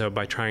of it. And so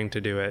by trying to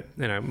do it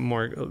in a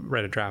more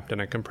read a draft in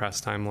a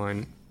compressed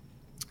timeline,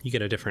 you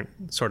get a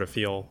different sort of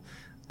feel.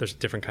 There's a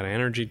different kind of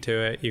energy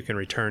to it. You can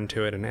return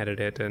to it and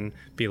edit it and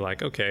be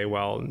like, okay,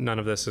 well, none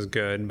of this is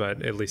good,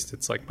 but at least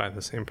it's like by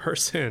the same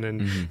person.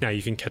 And now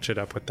you can catch it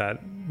up with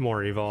that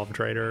more evolved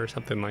writer or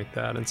something like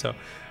that. And so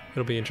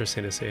it'll be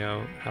interesting to see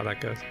how that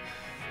goes.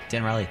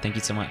 Dan Riley, thank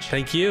you so much.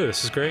 Thank you.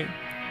 This is great.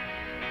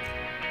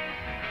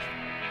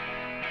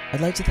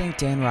 I'd like to thank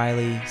Dan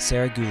Riley,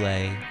 Sarah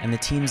Goulet, and the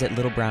teams at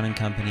Little Brown &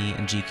 Company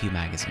and GQ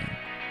Magazine.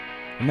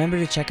 Remember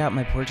to check out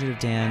my portrait of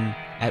Dan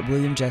at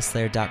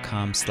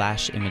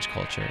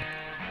williamjesslaird.com/imageculture,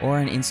 or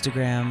on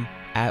Instagram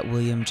at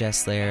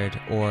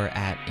williamjesslaird or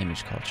at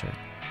imageculture.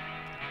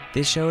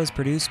 This show is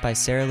produced by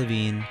Sarah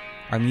Levine.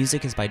 Our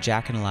music is by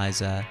Jack and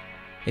Eliza.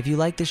 If you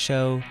like the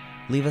show,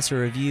 leave us a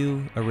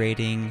review, a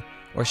rating,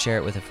 or share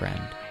it with a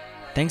friend.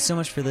 Thanks so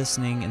much for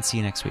listening, and see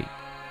you next week.